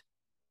of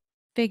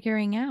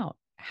figuring out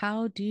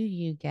how do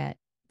you get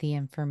the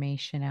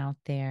information out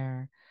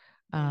there,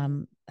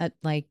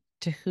 like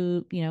to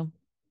who,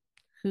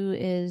 who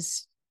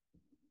is,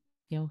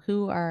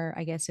 who are,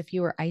 I guess if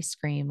you were ice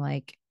cream,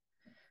 like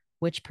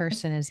which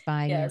person is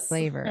buying your Yes,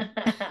 flavor?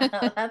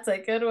 that's a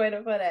good way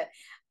to put it.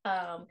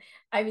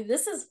 I mean,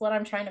 this is what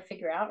I'm trying to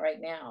figure out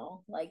right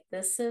now. Like,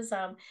 this is,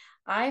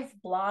 I've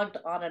blogged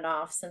on and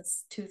off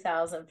since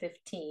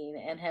 2015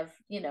 and have,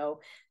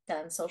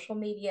 done social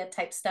media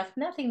type stuff,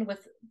 nothing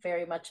with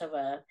very much of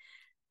a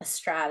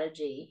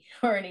strategy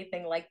or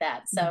anything like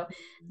that. So Mhm.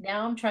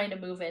 now I'm trying to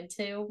move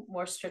into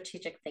more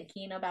strategic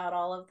thinking about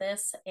all of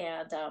this.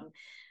 And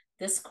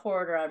this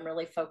quarter, I'm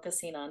really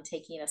focusing on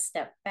taking a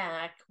step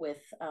back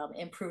with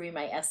improving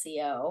my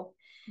SEO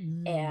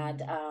and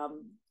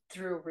Mm.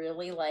 through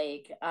really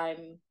like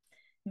I'm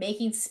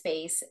making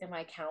space in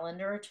my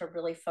calendar to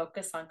really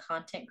focus on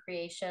content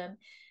creation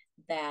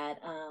that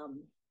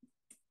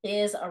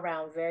is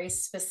around very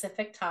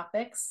specific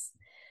topics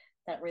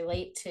that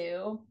relate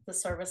to the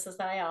services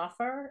that I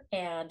offer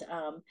and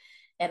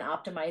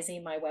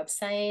optimizing my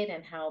website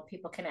and how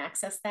people can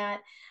access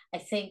that. I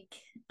think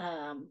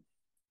um,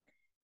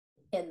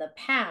 in the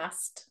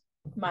past,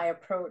 my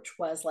approach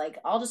was like,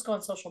 I'll just go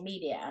on social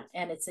media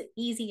and it's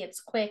easy,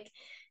 it's quick,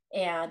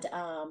 and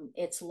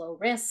it's low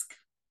risk.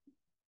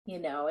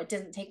 It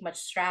doesn't take much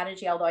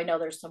strategy, although I know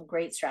there's some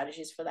great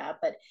strategies for that,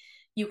 but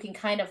you can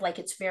kind of like,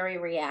 it's very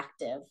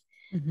reactive.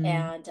 Mhm.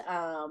 And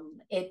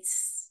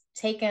it's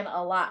taken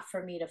a lot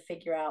for me to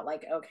figure out,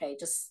 like, okay,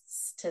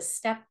 just to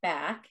step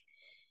back,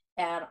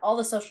 and all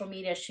the social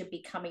media should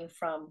be coming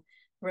from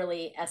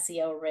really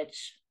SEO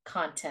rich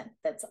content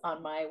that's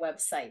on my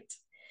website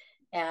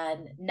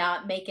and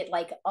not make it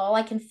like all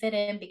I can fit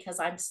in, because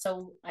I'm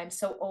so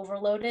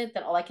overloaded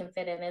that all I can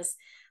fit in is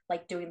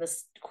like doing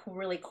this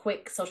really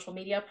quick social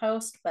media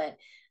post. But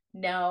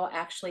no,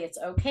 actually it's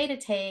okay to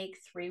take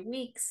 3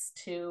 weeks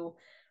to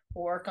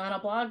work on a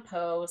blog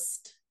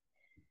post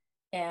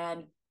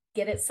and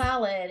get it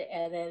solid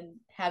and then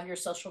have your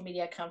social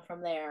media come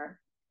from there.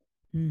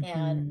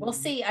 And we'll Mhm.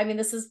 see. I mean,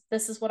 this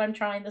is what I'm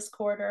trying this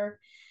quarter.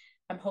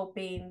 I'm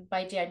hoping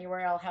by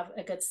January I'll have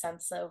a good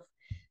sense of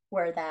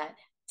where that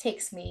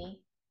takes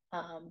me.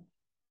 Um,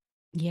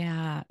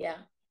 Yeah,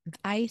 yeah.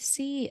 I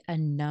see a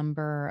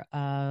number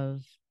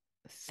of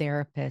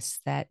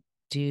therapists that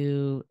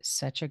do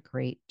such a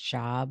great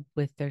job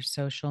with their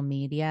social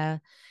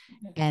media,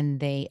 Mhm. and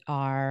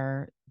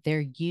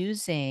they're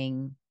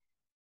using,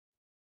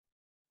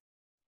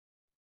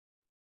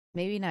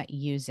 maybe not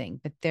using,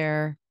 but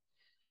they're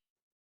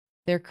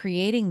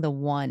creating the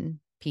one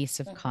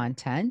piece of Mhm.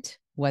 content,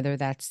 whether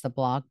that's the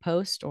blog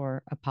post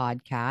or a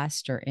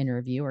podcast or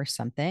interview or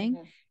something.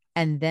 Mhm.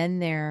 And then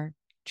they're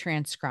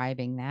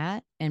transcribing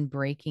that and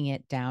breaking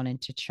it down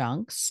into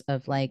chunks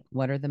of like,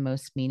 what are the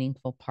most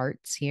meaningful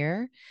parts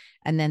here?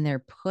 And then they're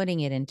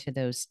putting it into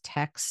those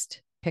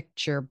text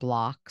picture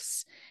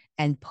blocks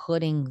and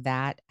putting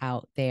that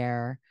out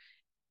there.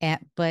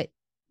 But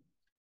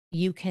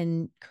you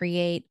can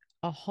create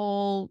a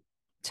whole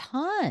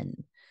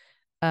ton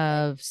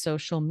Right. of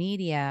social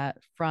media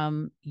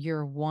from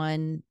your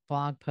one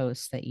blog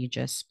post that you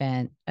just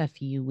spent a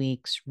few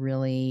weeks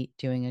really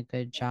doing a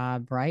good Yeah.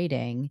 job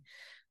writing.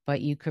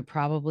 But you could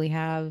probably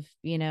have,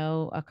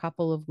 a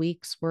couple of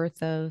weeks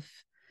worth of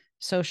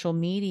social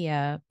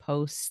media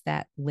posts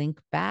that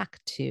link back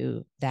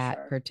to that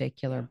Sure.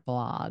 particular Yeah.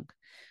 blog Right.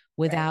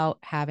 without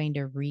having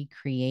to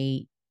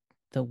recreate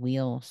the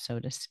wheel, so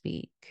to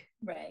speak.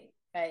 Right.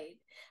 Right.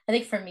 I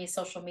think for me,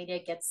 social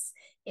media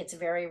it's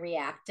very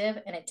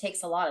reactive and it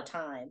takes a lot of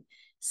time.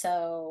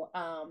 So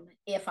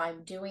if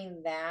I'm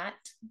doing that,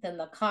 then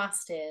the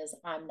cost is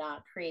I'm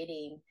not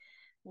creating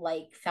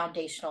like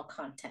foundational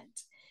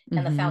content.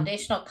 And the Mm-hmm.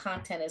 foundational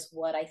content is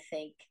what I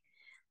think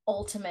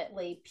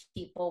ultimately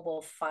people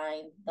will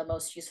find the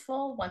most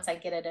useful once I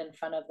get it in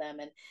front of them.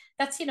 And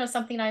that's,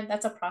 something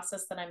that's a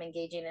process that I'm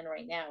engaging in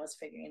right now, is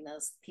figuring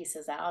those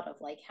pieces out of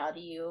like, how do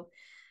you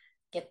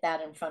get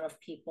that in front of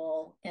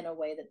people in a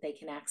way that they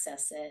can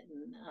access it.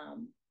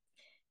 And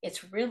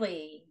it's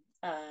really,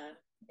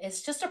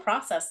 it's just a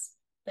process.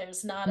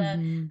 There's not a,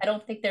 Mm-hmm. I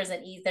don't think there's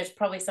an easy, there's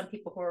probably some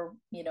people who are,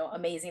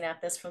 amazing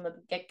at this from the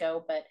get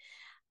go, but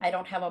I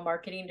don't have a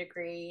marketing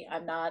degree.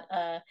 I'm not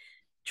a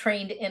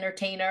trained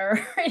entertainer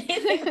or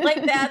anything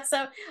like that.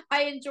 So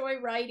I enjoy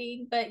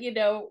writing, but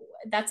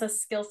that's a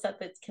skill set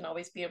that can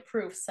always be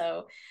improved.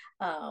 So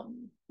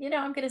I'm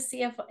going to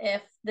see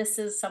if this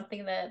is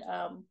something that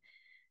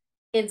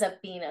ends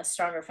up being a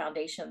stronger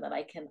foundation that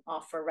I can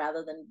offer,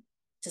 rather than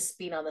just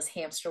being on this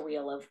hamster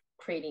wheel of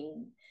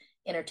creating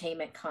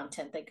entertainment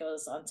content that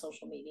goes on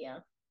social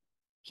media.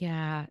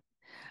 Yeah,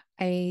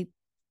 I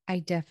I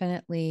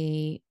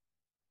definitely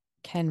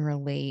can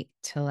relate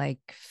to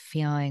like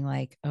feeling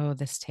like, oh,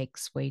 this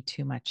takes way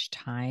too much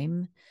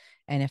time.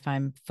 And if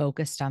I'm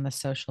focused on the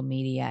social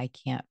media, I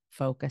can't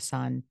focus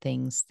on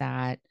things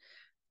that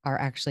are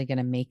actually going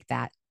to make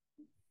that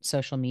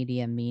social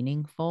media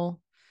meaningful.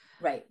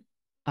 Right.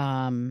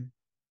 Um,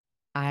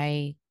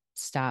 I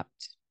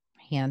stopped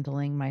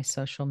handling my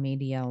social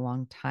media a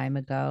long time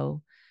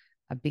ago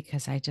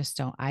because I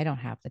don't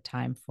have the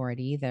time for it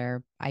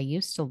either. I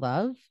used to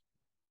love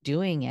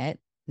doing it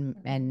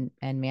Mm-hmm.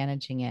 and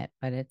managing it,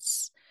 but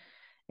it's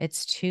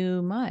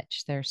too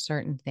much. There's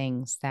certain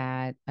things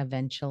that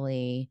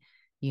eventually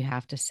you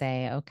have to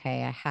say,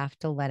 okay, I have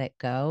to let it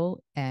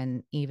go.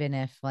 And even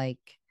if like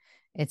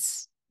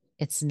it's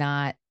it's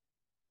not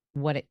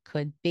what it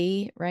could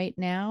be right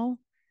now,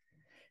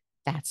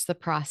 that's the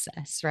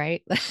process,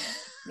 right?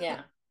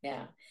 Yeah.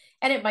 Yeah.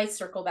 And it might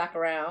circle back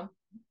around, or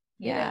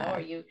Yeah.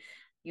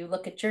 you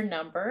look at your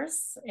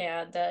numbers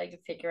and you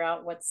figure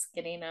out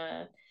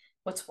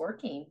what's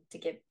working to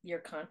get your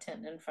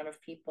content in front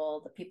of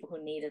people, the people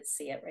who need it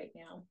see it right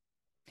now.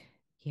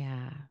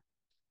 Yeah,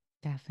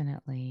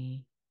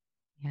 definitely.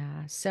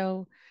 Yeah.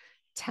 So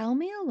tell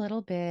me a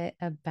little bit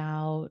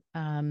about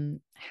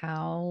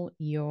how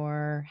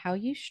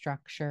you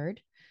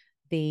structured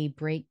the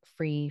Break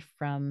Free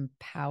from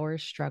Power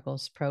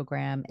Struggles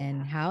program and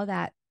Yeah. how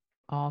that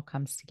all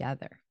comes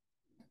together.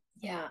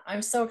 Yeah,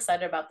 I'm so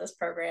excited about this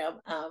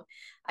program.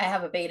 I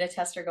have a beta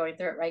tester going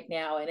through it right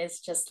now, and it's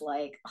just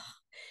like, oh,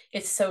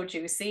 it's so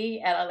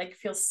juicy, and I like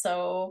feel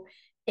so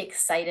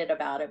excited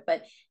about it.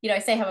 But I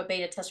say I have a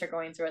beta tester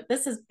going through it.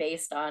 This is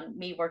based on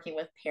me working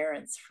with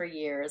parents for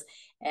years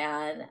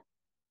and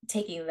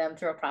taking them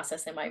through a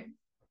process in my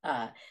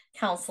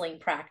counseling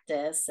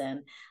practice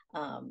and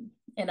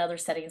in other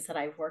settings that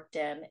I've worked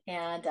in.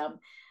 And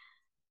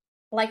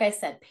like I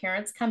said,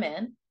 parents come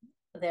in,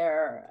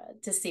 they're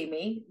to see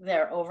me,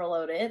 they're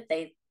overloaded.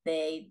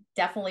 They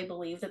definitely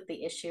believe that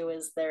the issue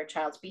is their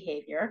child's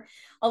behavior.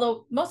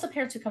 Although most of the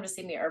parents who come to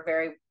see me are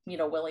very,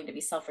 willing to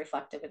be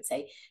self-reflective and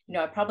say,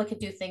 I probably could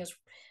do things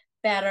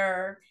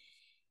better.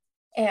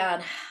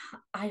 And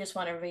I just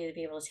want everybody to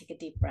be able to take a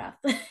deep breath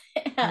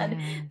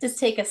and just Yes.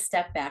 take a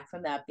step back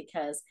from that,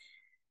 because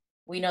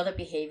we know that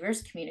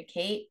behaviors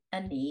communicate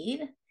a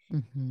need.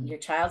 Hmm. Your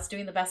child's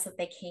doing the best that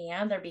they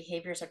can. Their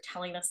behaviors are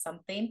telling us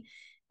something,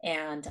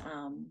 and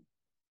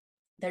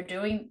they're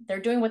doing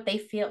what they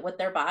feel, what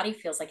their body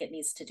feels like it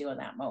needs to do in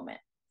that moment.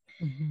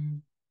 Hmm.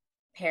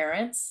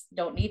 Parents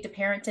don't need to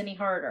parent any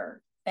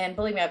harder. And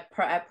believe me, I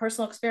have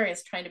personal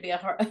experience trying to be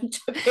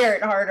to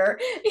parent harder.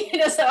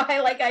 So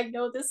I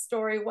know this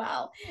story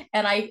well,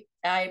 and I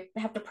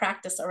have to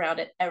practice around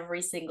it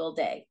every single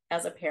day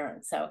as a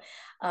parent.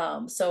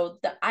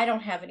 I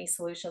don't have any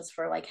solutions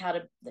for like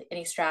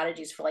any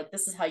strategies for like,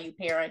 this is how you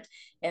parent,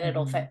 and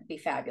it'll Hmm. be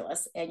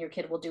fabulous, and your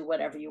kid will do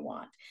whatever you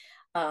want.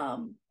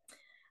 Um,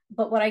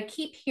 but what I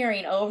keep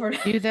hearing over,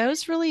 Do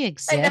those really I know,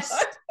 exist?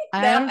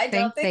 I no, don't I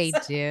don't think think they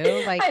so.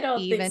 do, like I don't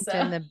think even in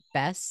so. the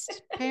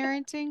best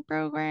parenting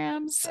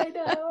programs. I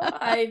know,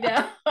 I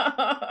know.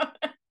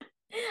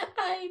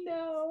 I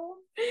know.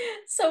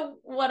 So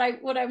what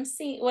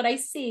I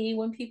see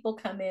when people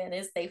come in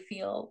is they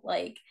feel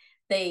like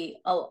they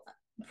a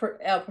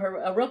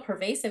real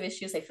pervasive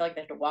issue is they feel like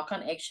they have to walk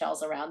on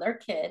eggshells around their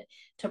kid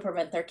to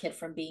prevent their kid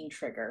from being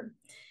triggered.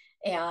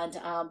 And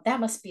that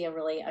must be a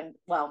really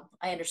well,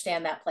 I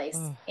understand that place,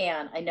 Oh.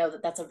 and I know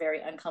that that's a very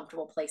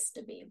uncomfortable place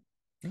to be.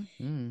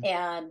 Hmm.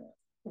 And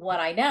what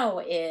I know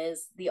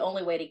is the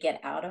only way to get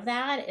out of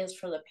that is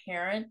for the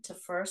parent to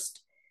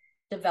first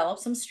develop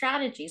some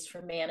strategies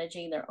for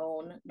managing their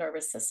own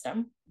nervous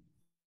system,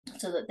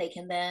 so that they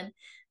can then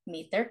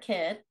meet their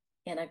kid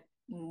in a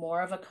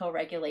more of a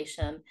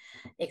co-regulation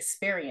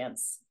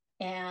experience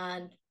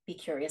and be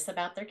curious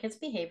about their kid's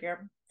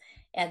behavior,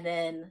 and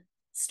then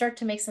start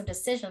to make some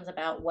decisions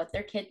about what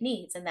their kid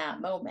needs in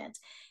that moment.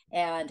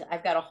 And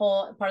I've got a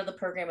whole part of the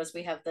program is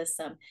we have this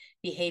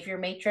behavior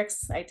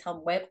matrix. I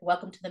tell them,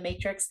 welcome to the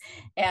matrix.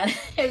 And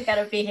we've got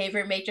a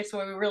behavior matrix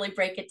where we really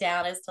break it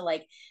down as to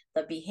like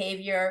the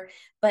behavior.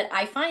 But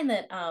I find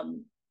that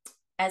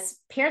as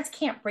parents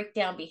can't break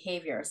down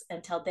behaviors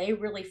until they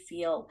really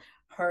feel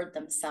heard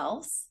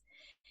themselves.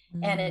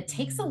 And it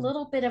takes a Mm.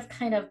 little bit of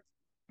kind of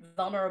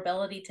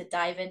vulnerability to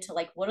dive into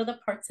like, what are the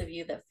parts of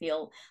you that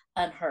feel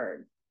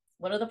unheard?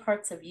 What are the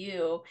parts of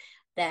you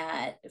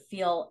that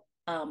feel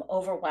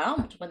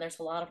overwhelmed when there's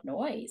a lot of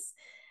noise?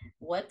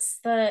 What's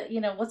the,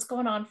 what's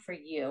going on for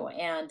you?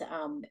 And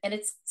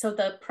it's, so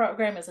the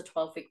program is a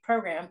 12-week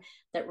program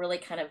that really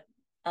kind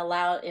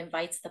of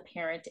invites the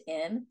parent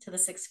in to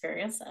this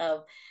experience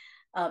of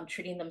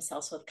treating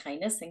themselves with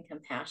kindness and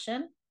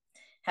compassion,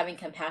 having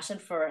compassion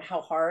for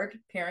how hard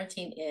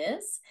parenting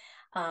is,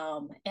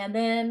 and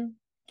then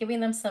giving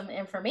them some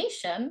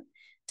information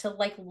to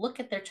like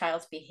look at their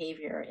child's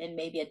behavior in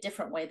maybe a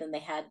different way than they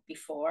had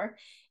before.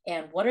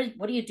 And what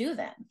do you do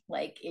then?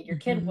 Like your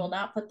kid will Mm-hmm.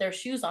 not put their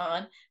shoes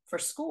on for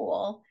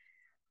school.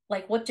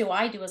 Like what do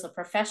I do as a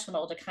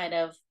professional to kind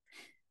of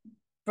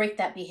break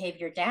that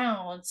behavior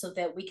down so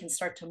that we can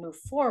start to move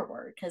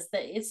forward? Because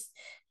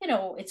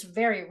it's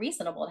very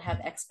reasonable to have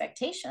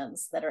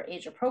expectations that are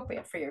age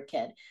appropriate for your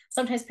kid.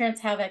 Sometimes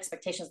parents have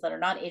expectations that are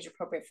not age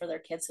appropriate for their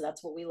kids, so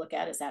that's what we look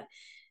at, is that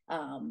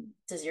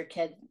does your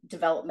kid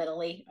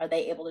developmentally, are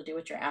they able to do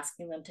what you're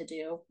asking them to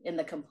do in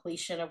the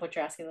completion of what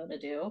you're asking them to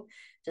do?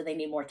 Do they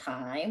need more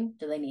time?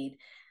 Do they need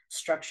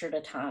structured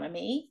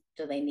autonomy?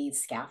 Do they need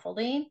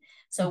scaffolding?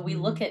 So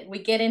Mm-hmm. we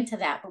get into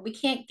that, but we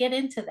can't get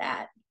into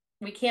that,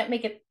 we can't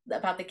make it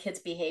about the kids'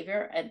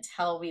 behavior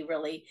until we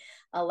really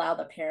allow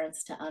the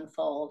parents to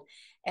unfold.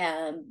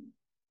 And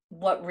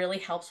what really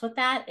helps with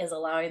that is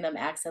allowing them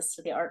access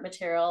to the art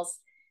materials,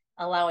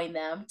 allowing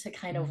them to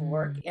kind of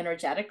work Mm-hmm.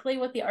 energetically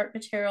with the art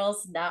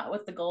materials, not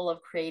with the goal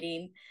of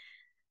creating,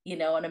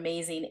 an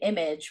amazing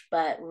image,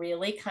 but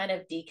really kind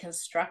of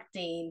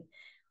deconstructing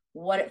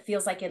what it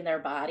feels like in their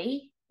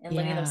body and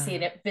letting them see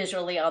Yeah. it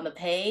visually on the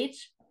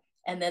page.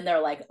 And then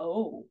they're like,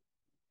 oh,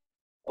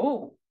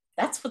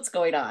 that's what's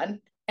going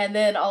on. And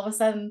then all of a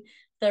sudden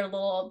their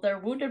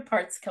wounded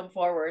parts come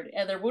forward,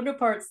 and their wounded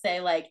parts say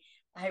like,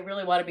 I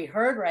really want to be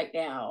heard right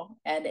now.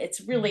 And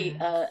it's really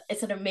Yes.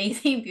 it's an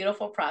amazing,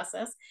 beautiful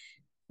process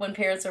when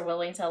parents are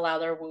willing to allow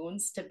their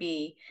wounds to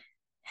be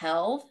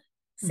held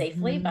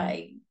safely Mm-hmm.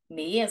 by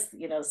me as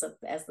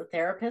as the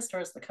therapist or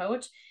as the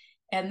coach.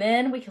 And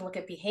then we can look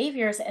at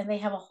behaviors, and they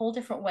have a whole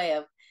different way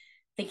of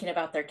thinking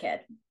about their kid,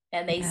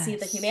 and they see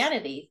the Yes.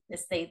 humanity.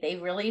 They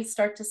really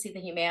start to see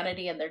the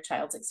humanity in their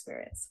child's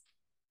experience.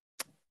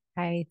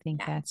 I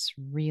think Yeah. that's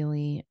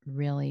really,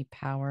 really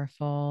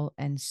powerful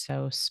and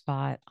so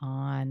spot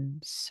on.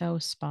 So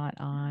spot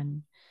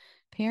on.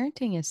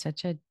 Parenting is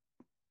such a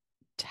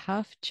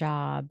tough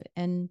job.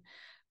 And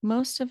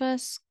most of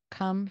us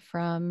come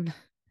from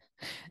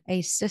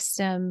a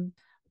system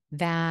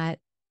that,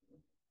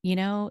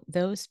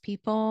 those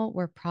people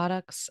were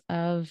products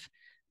of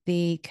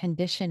the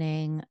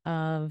conditioning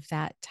of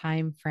that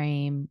time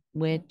frame, Mm-hmm.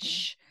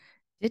 which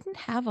didn't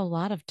have a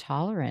lot of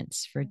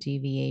tolerance for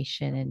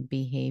deviation Nope. and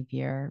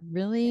behavior, Yeah.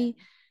 really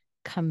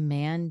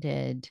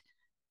commanded,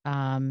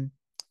 um,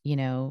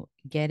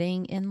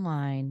 getting in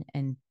line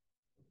and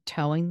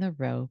towing the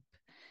rope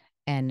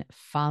and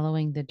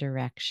following the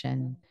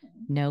direction,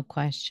 Mm-hmm. no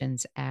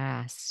questions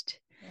asked.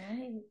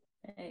 Right.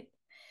 Right.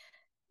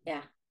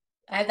 Yeah.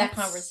 I have that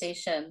That's,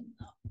 conversation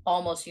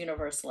almost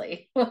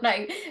universally when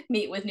I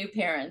meet with new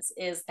parents,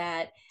 is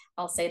that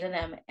I'll say to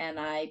them, and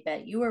I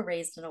bet you were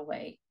raised in a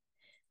way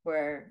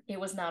where it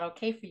was not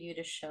okay for you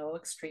to show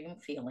extreme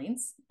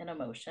feelings and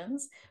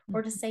emotions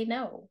or to say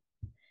no.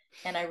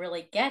 And I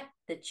really get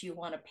that you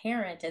want a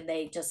parent, and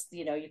they just,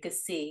 you could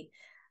see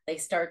they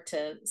start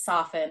to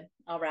soften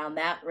around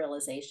that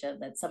realization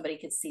that somebody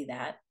could see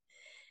that.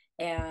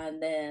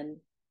 And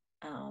then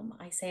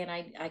I say, and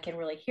I can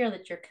really hear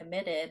that you're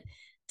committed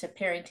to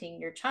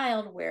parenting your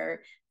child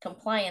where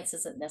compliance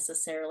isn't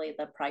necessarily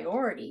the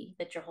priority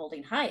that you're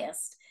holding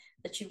highest,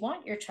 that you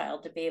want your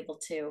child to be able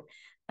to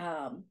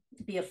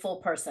be a full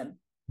person.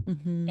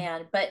 mm-hmm.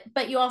 And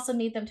but you also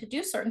need them to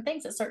do certain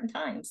things at certain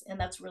times, and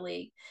that's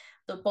really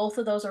the both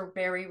of those are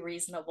very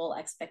reasonable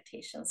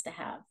expectations to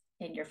have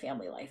in your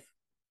family life.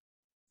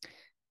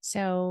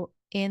 So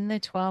in the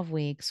 12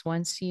 weeks,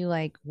 once you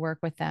like work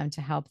with them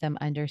to help them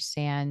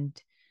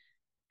understand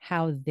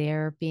how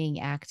they're being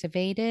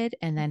activated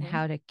and then Mm-hmm.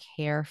 how to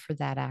care for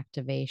that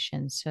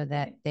activation so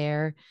that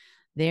Right.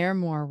 they're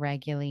more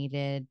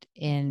regulated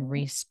in Mm-hmm.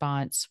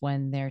 response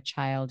when their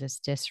child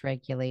is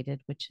dysregulated,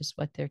 which is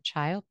what their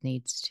child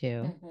needs to,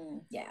 Mm-hmm.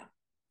 Yeah.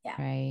 Yeah.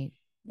 right?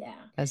 Yeah.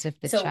 Because if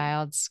the So,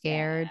 child's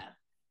scared yeah.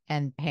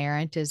 and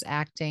parent is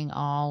acting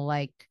all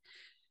like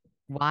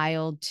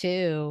wild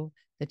too,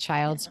 the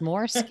child's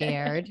more Yeah.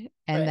 scared.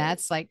 And Right.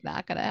 that's like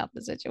not going to help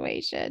the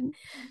situation.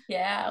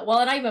 Yeah. Well,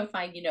 and I even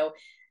find,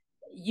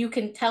 you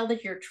can tell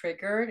that you're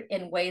triggered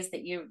in ways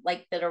that you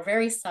like that are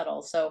very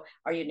subtle. So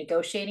are you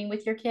negotiating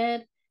with your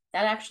kid?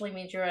 That actually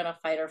means you're in a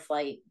fight or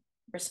flight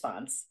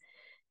response.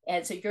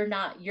 And so you're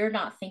not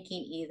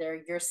thinking either.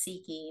 You're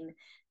seeking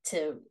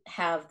to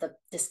have the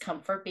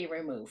discomfort be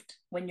removed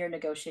when you're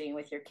negotiating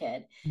with your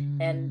kid. Mm,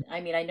 And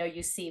I mean, I know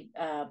you see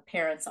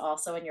parents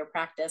also in your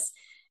practice.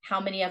 How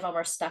many of them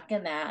are stuck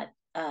in that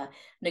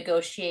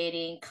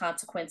negotiating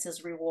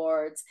consequences,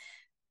 rewards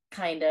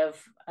kind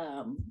of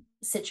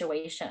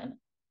situation?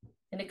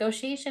 A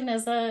negotiation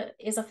is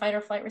a fight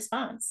or flight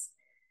response.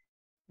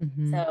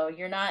 mm-hmm. So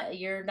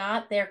you're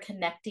not there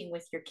connecting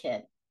with your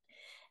kid.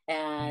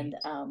 And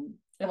Right.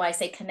 and when I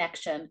say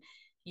connection,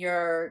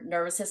 your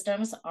nervous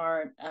systems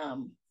aren't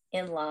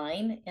in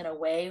line in a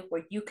way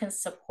where you can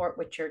support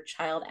what your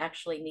child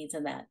actually needs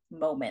in that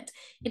moment.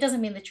 It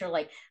doesn't mean that you're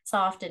like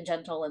soft and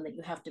gentle and that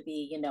you have to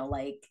be,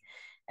 like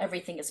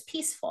everything is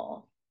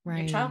peaceful.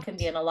 Your child can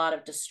be Right. in a lot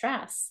of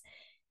distress,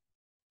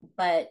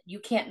 but you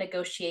can't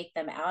negotiate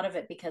them out of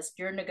it, because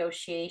your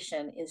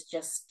negotiation is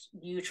just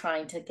you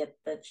trying to get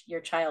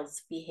your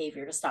child's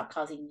behavior to stop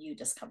causing you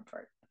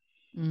discomfort.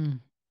 Mm,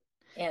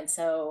 And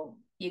so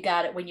you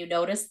got it. When you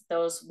notice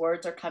those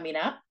words are coming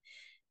up,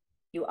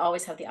 you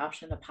always have the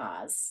option to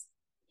pause.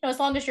 As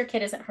long as your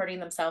kid isn't hurting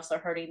themselves or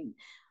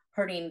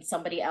hurting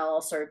somebody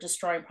else or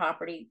destroying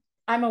property.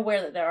 I'm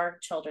aware that there are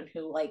children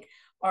who like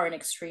are in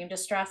extreme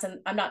distress, and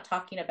I'm not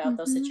talking about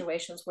those mm-hmm.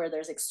 situations where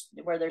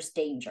there's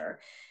danger.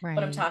 What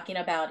I'm Right. talking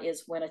about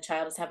is when a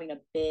child is having a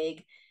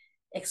big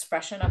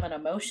expression of an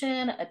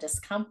emotion, a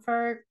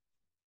discomfort,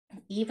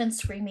 even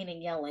screaming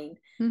and yelling,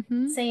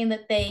 Mm-hmm. saying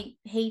that they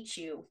hate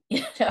you,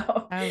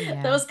 Oh,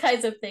 yeah. those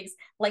kinds of things.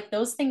 Like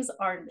those things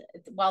are,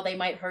 while they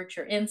might hurt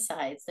your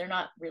insides, they're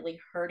not really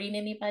hurting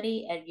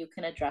anybody, and you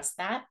can address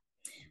that.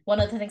 One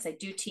of the things I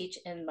do teach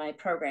in my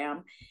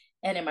program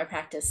and in my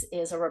practice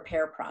is a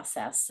repair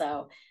process.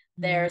 So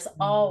there's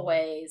Mm-hmm.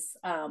 always,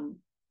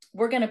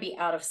 we're going to be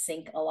out of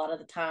sync a lot of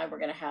the time. We're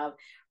going to have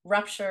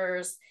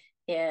ruptures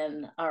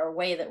in our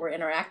way that we're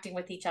interacting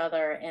with each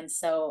other. And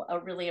so, a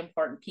really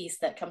important piece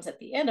that comes at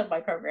the end of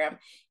my program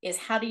is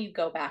how do you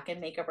go back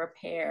and make a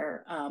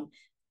repair,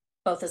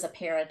 both as a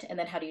parent, and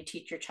then how do you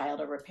teach your child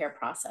a repair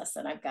process?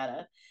 And I've got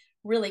a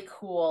really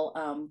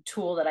cool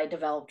tool that I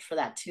developed for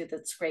that too.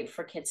 That's great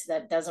for kids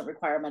that doesn't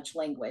require much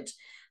language.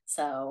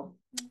 So,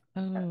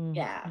 Oh,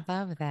 yeah,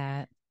 love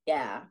that.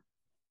 yeah,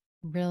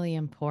 Really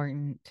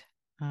important.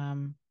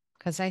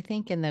 Because I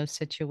think in those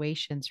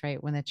situations,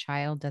 right, when the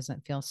child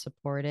doesn't feel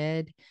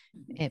supported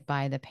it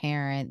by the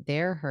parent,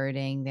 they're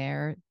hurting.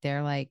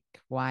 They're like,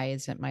 why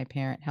isn't my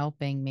parent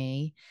helping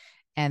me?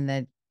 And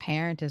the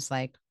parent is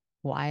like,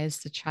 why is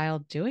the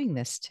child doing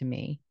this to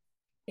me?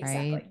 Right?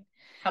 exactly.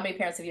 How many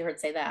parents have you heard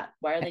say that?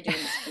 Why are they doing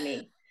this to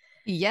me?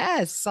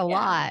 Yes, a Yeah,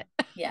 lot.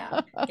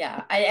 yeah,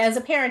 yeah. As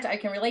a parent, I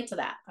can relate to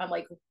that. I'm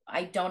like,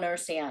 I don't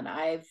understand.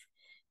 I've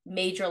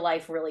made your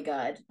life really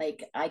good.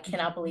 Like, I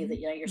cannot believe that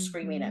Mhm, you're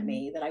screaming at mhm.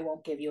 me that I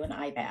won't give you an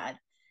iPad.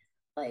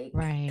 Like,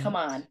 come Right,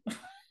 on,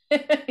 you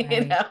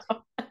right. know.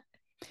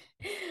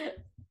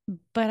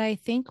 But I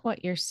think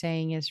what you're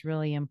saying is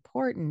really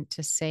important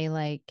to say,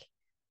 like,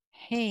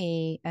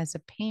 hey, as a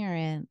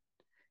parent,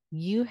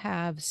 you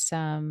have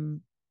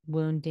some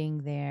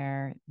wounding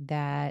there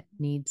that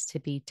needs to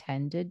be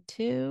tended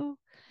to.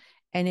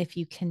 And if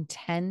you can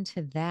tend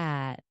to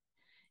that,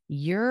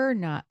 you're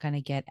not going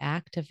to get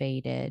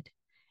activated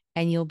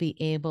and you'll be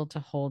able to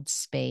hold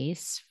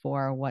space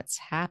for what's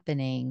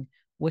happening,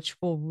 which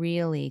will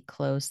really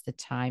close the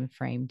time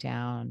frame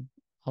down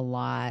a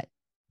lot.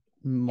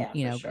 Yeah, for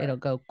It'll sure.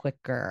 go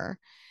quicker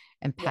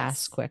and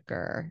pass Yes.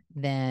 quicker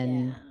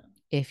than Yeah.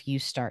 if you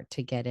start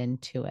to get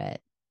into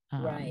it.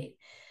 Um, Right.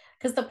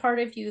 Because the part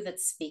of you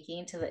that's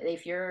speaking to the,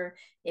 if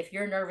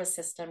your nervous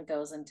system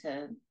goes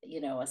into,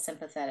 a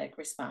sympathetic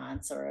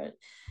response, or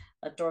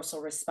a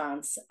dorsal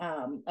response,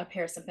 a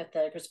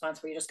parasympathetic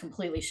response where you're just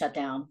completely shut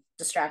down,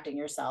 distracting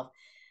yourself,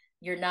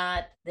 you're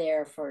not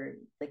there for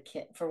the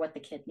kid, for what the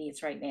kid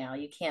needs right now.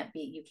 You can't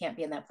be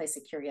in that place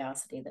of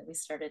curiosity that we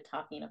started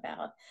talking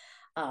about.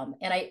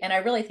 And I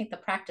really think the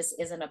practice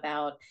isn't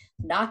about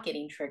not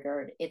getting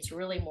triggered. It's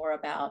really more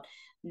about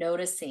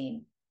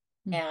noticing.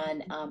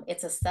 And mhm,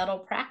 it's a subtle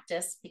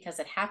practice because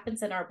it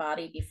happens in our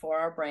body before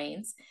our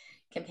brains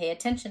can pay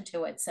attention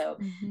to it. So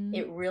mhm.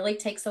 it really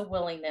takes a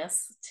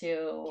willingness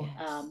to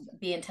Yes.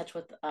 be in touch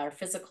with our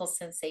physical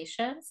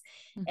sensations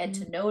and Mhm,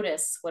 to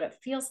notice what it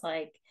feels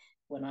like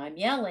when I'm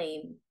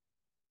yelling.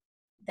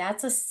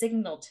 That's a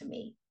signal to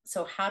me.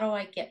 So, how do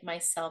I get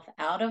myself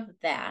out of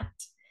that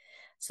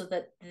so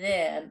that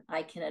then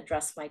I can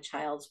address my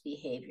child's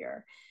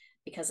behavior?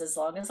 Because as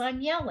long as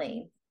I'm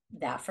yelling,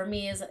 that for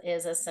me is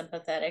a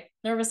sympathetic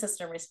nervous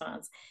system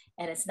response,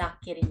 and it's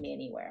not getting me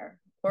anywhere.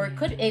 Or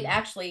it yeah.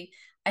 actually,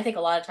 I think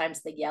a lot of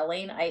times the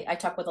yelling, I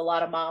talk with a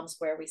lot of moms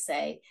where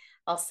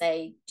I'll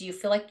say, do you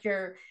feel like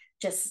you're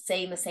just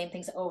saying the same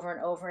things over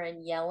and over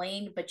and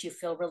yelling, but you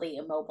feel really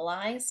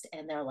immobilized?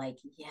 And they're like,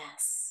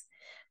 yes,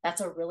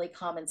 that's a really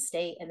common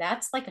state. And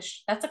that's like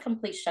that's a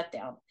complete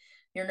shutdown.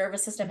 Your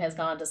nervous system has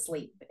gone to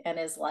sleep and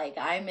is like,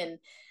 I'm in,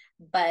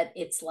 but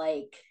it's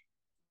like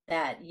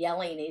that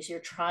yelling is you're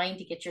trying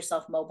to get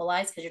yourself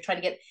mobilized because you're trying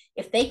to get,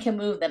 if they can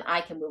move, then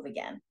I can move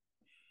again.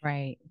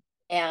 Right.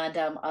 And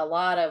a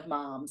lot of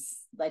moms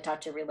I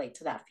talk to relate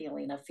to that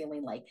feeling of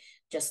feeling like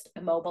just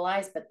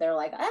immobilized, but they're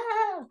like,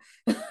 ah,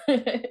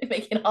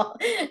 making all,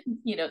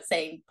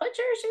 saying, put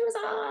your shoes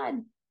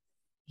on.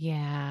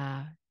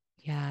 Yeah.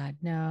 Yeah.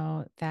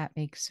 No, that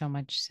makes so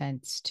much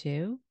sense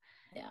too.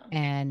 Yeah.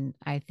 And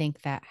I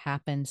think that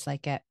happens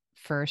like at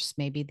first,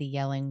 maybe the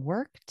yelling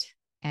worked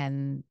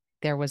and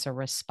there was a Yeah.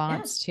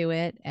 response to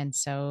it. And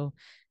so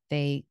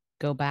they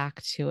go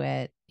back to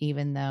it,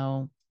 even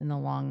though in the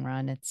long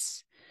run,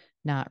 it's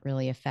not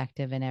really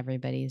effective and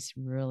everybody's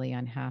really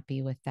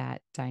unhappy with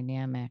that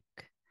dynamic.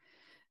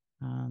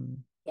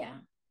 Um, Yeah.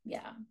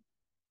 Yeah.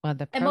 well,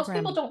 the And most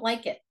people program, don't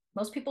like it.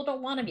 Most people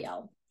don't want to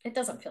yell. It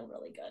doesn't feel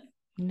really good,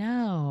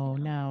 no,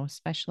 you know? no,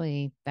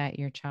 especially that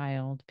your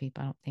child,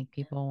 people, I don't think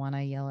people want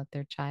to yell at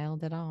their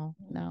child at all.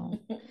 No.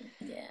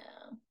 Yeah.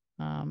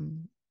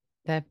 Um,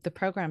 the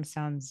program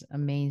sounds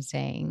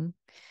amazing.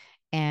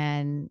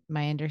 And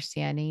my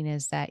understanding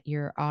is that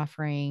you're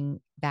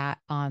offering that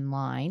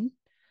online.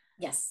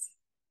 Yes.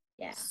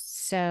 Yeah.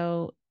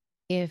 So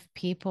if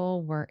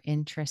people were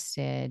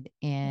interested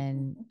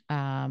in,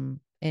 I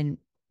mean,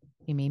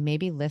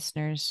 maybe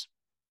listeners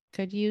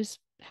could use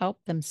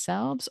help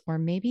themselves, or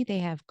maybe they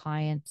have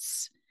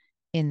clients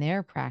in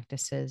their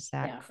practices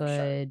that Yeah, for sure.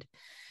 could,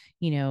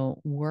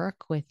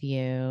 work with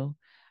you.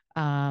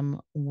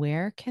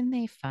 Where can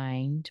they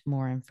find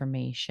more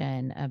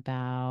information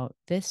about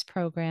this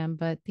program,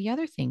 but the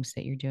other things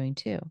that you're doing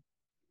too?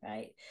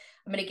 Right.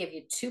 I'm going to give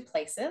you two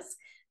places.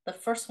 The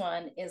first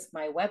one is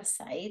my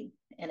website,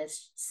 and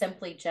it's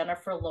simply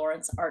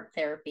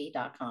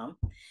jenniferlawrencearttherapy.com.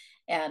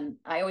 And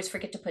I always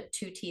forget to put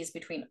two T's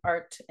between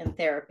art and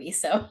therapy.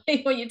 So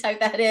when you type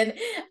that in,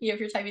 if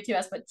you're typing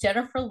 2S, but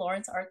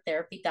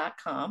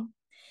jenniferlawrencearttherapy.com.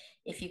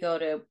 If you go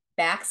to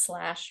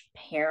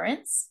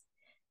 /parents,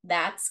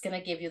 that's going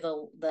to give you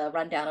the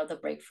rundown of the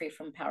Break Free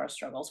from Power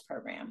Struggles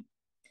program.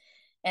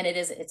 And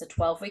it's a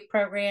 12-week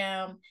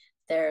program.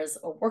 There's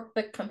a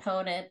workbook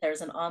component.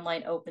 There's an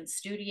online open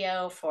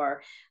studio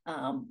for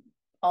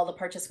all the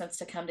participants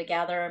to come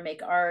together and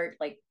make art,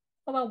 like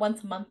about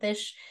once a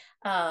month-ish.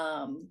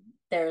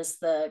 There's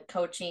the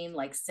coaching,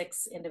 like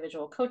 6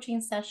 individual coaching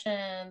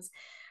sessions.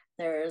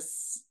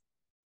 There's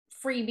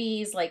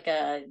freebies, like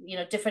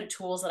different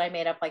tools that I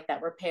made up, like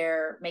that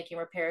making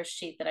repairs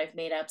sheet that I've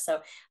made up. So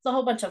there's a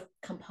whole bunch of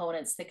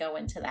components that go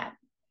into that.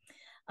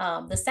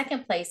 The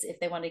second place, if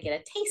they want to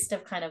get a taste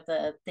of kind of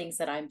the things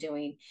that I'm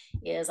doing,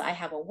 is I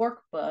have a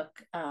workbook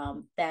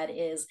that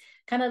is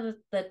kind of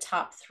the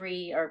top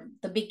 3 or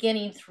the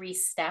beginning 3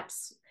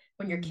 steps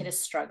when your kid Mm.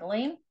 is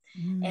struggling.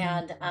 Mm.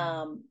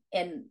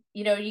 And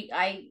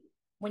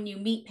when you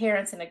meet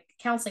parents in a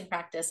counseling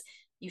practice,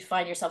 you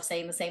find yourself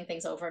saying the same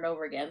things over and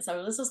over again.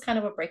 So this is kind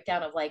of a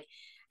breakdown of like,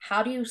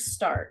 how do you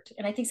start?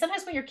 And I think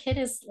sometimes when your kid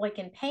is like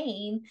in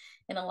pain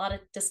and a lot of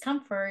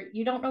discomfort,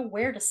 you don't know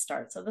where to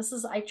start. So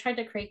I tried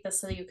to create this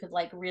so you could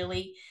like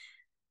really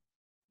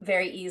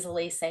very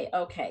easily say,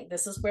 okay,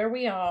 this is where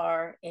we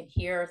are, and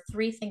here are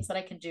 3 things that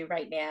I can do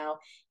right now.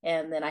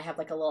 And then I have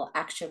like a little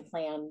action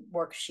plan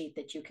worksheet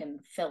that you can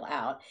fill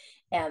out.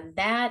 And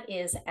that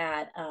is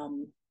at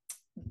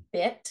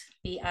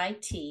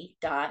bit.ly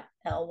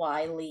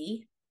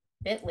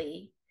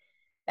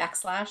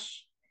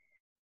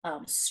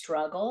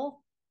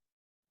struggle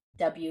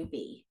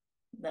WB.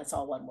 That's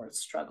all one word,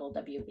 struggle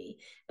WB.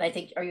 And I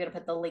think, are you going to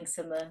put the links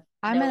in the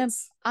I'm gonna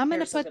notes? I'm You're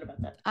gonna so put good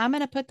about that. I'm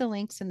gonna put the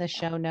links in the Yeah.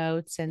 show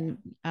notes Yeah.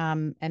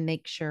 and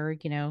make sure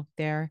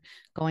they're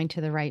going to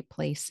the right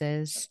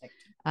places. Perfect.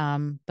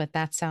 But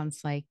that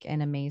sounds like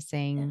an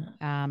amazing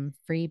Yeah.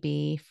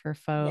 freebie for Yeah,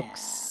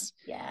 folks.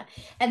 yeah,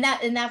 and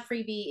that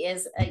freebie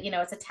is,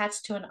 it's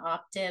attached to an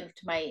opt-in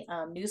to my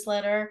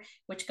newsletter,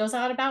 which goes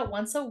out about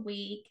once a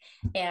week,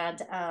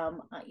 and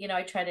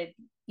I try to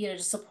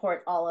just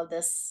support all of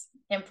this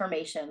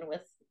information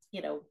with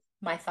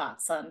my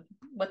thoughts on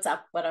what's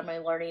up, what am I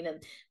learning,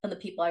 and from the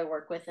people I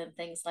work with and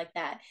things like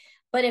that.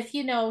 But if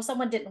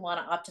someone didn't want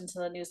to opt into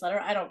the newsletter,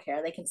 I don't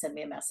care. They can send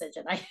me a message,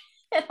 and I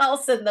and I'll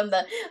send them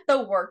the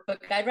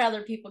workbook. I'd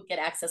rather people get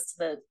access to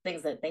the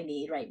things that they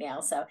need right now.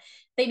 So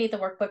they need the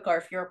workbook, or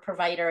if you're a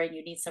provider and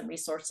you need some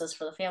resources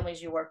for the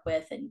families you work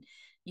with, and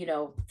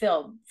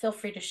feel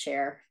free to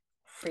share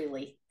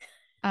freely.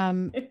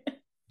 Um,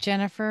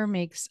 Jennifer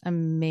makes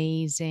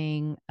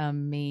amazing,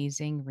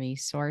 amazing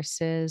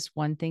resources.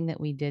 One thing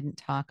that we didn't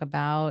talk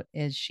about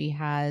is she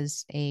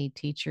has a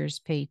Teachers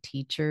Pay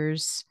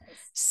Teachers Nice.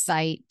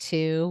 site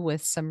too,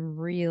 with some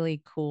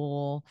really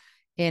cool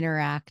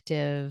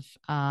interactive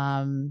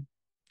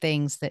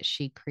things that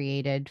she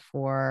created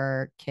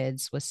for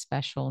kids with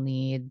special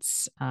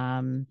needs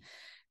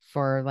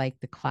for like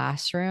the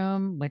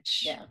classroom,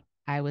 which Yeah,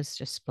 I was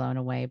just blown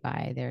away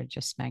by. They're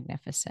just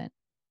magnificent.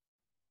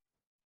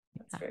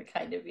 that's Yeah, very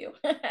kind of you.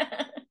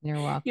 you're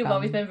You've always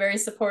welcome. been very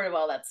supportive of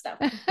all that stuff.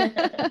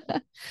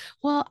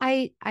 Well,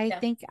 I Yeah.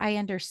 think I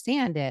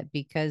understand it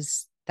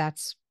because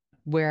that's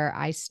where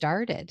I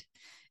started.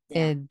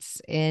 Yeah.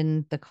 It's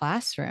in the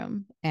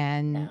classroom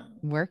and Yeah.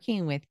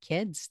 working with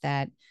kids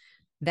that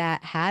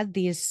had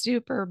these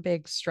super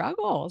big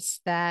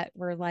struggles that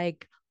were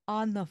like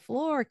on the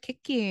floor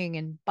kicking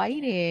and Yeah.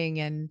 biting.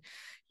 And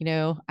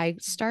I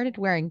started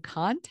wearing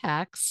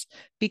contacts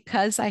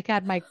because I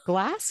had my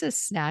glasses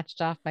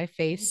snatched off my Oh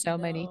face so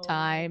many no.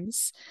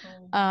 times.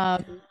 Oh my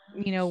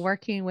gosh.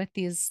 Working with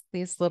these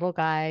little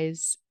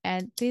guys,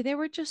 and they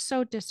were just so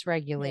Yeah.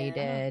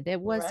 dysregulated. It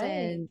Right.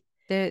 wasn't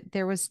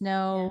there was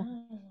no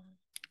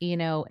Yeah.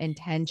 It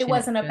intention. It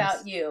wasn't about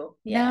just you.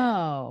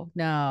 Yeah.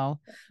 no.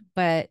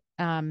 But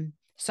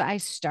so I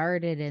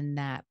started in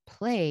that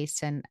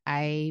place, and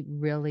I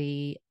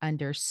really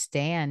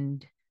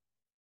understand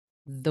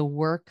the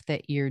work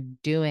that you're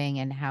doing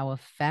and how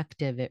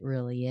effective it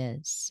really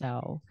is.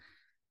 So,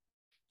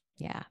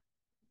 yeah.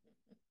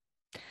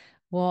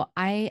 Well,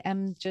 I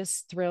am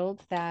just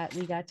thrilled that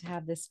we got to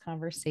have this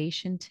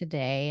conversation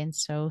today. And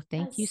so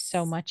thank you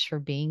so Yes. much for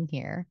being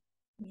here.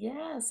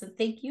 Yes. And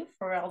thank you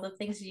for all the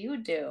things you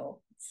do.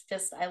 It's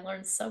just, I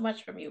learned so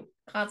much from you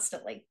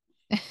constantly.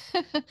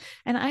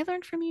 And I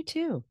learned from you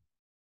too.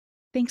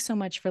 Thanks so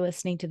much for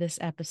listening to this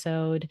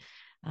episode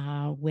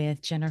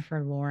with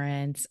Jennifer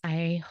Lawrence.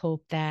 I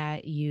hope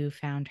that you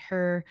found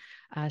her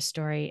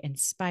story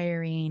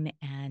inspiring,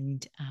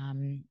 and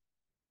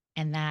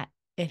that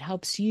it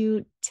helps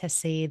you to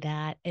say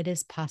that it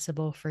is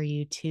possible for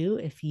you too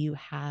if you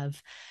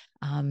have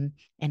an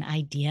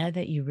idea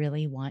that you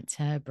really want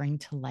to bring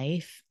to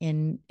life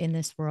in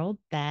this world,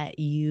 that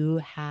you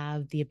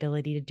have the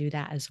ability to do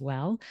that as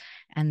well.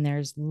 And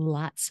there's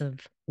lots of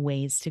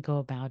ways to go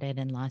about it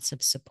and lots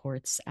of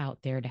supports out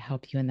there to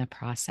help you in the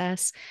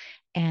process.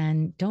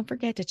 And don't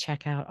forget to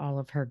check out all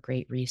of her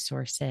great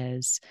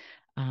resources,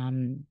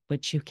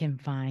 which you can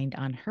find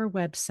on her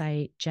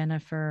website,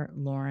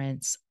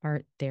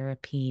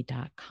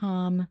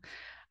 jenniferlawrencearttherapy.com.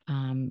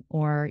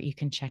 Or you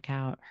can check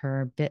out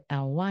her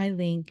bit.ly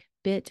link,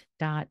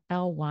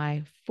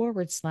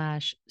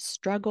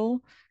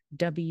 bit.ly/struggle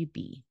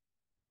WB.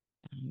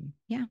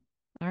 Yeah.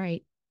 All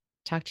right.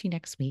 Talk to you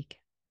next week.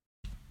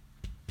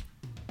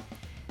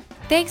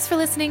 Thanks for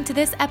listening to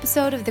this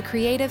episode of The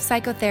Creative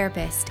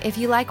Psychotherapist. If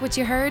you like what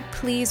you heard,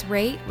 please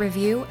rate,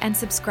 review, and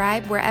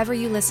subscribe wherever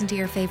you listen to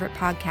your favorite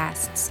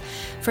podcasts.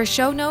 For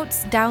show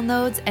notes,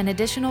 downloads, and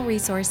additional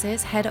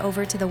resources, head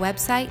over to the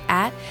website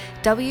at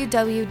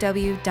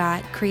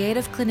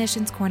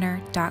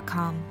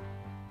www.creativeclinicianscorner.com.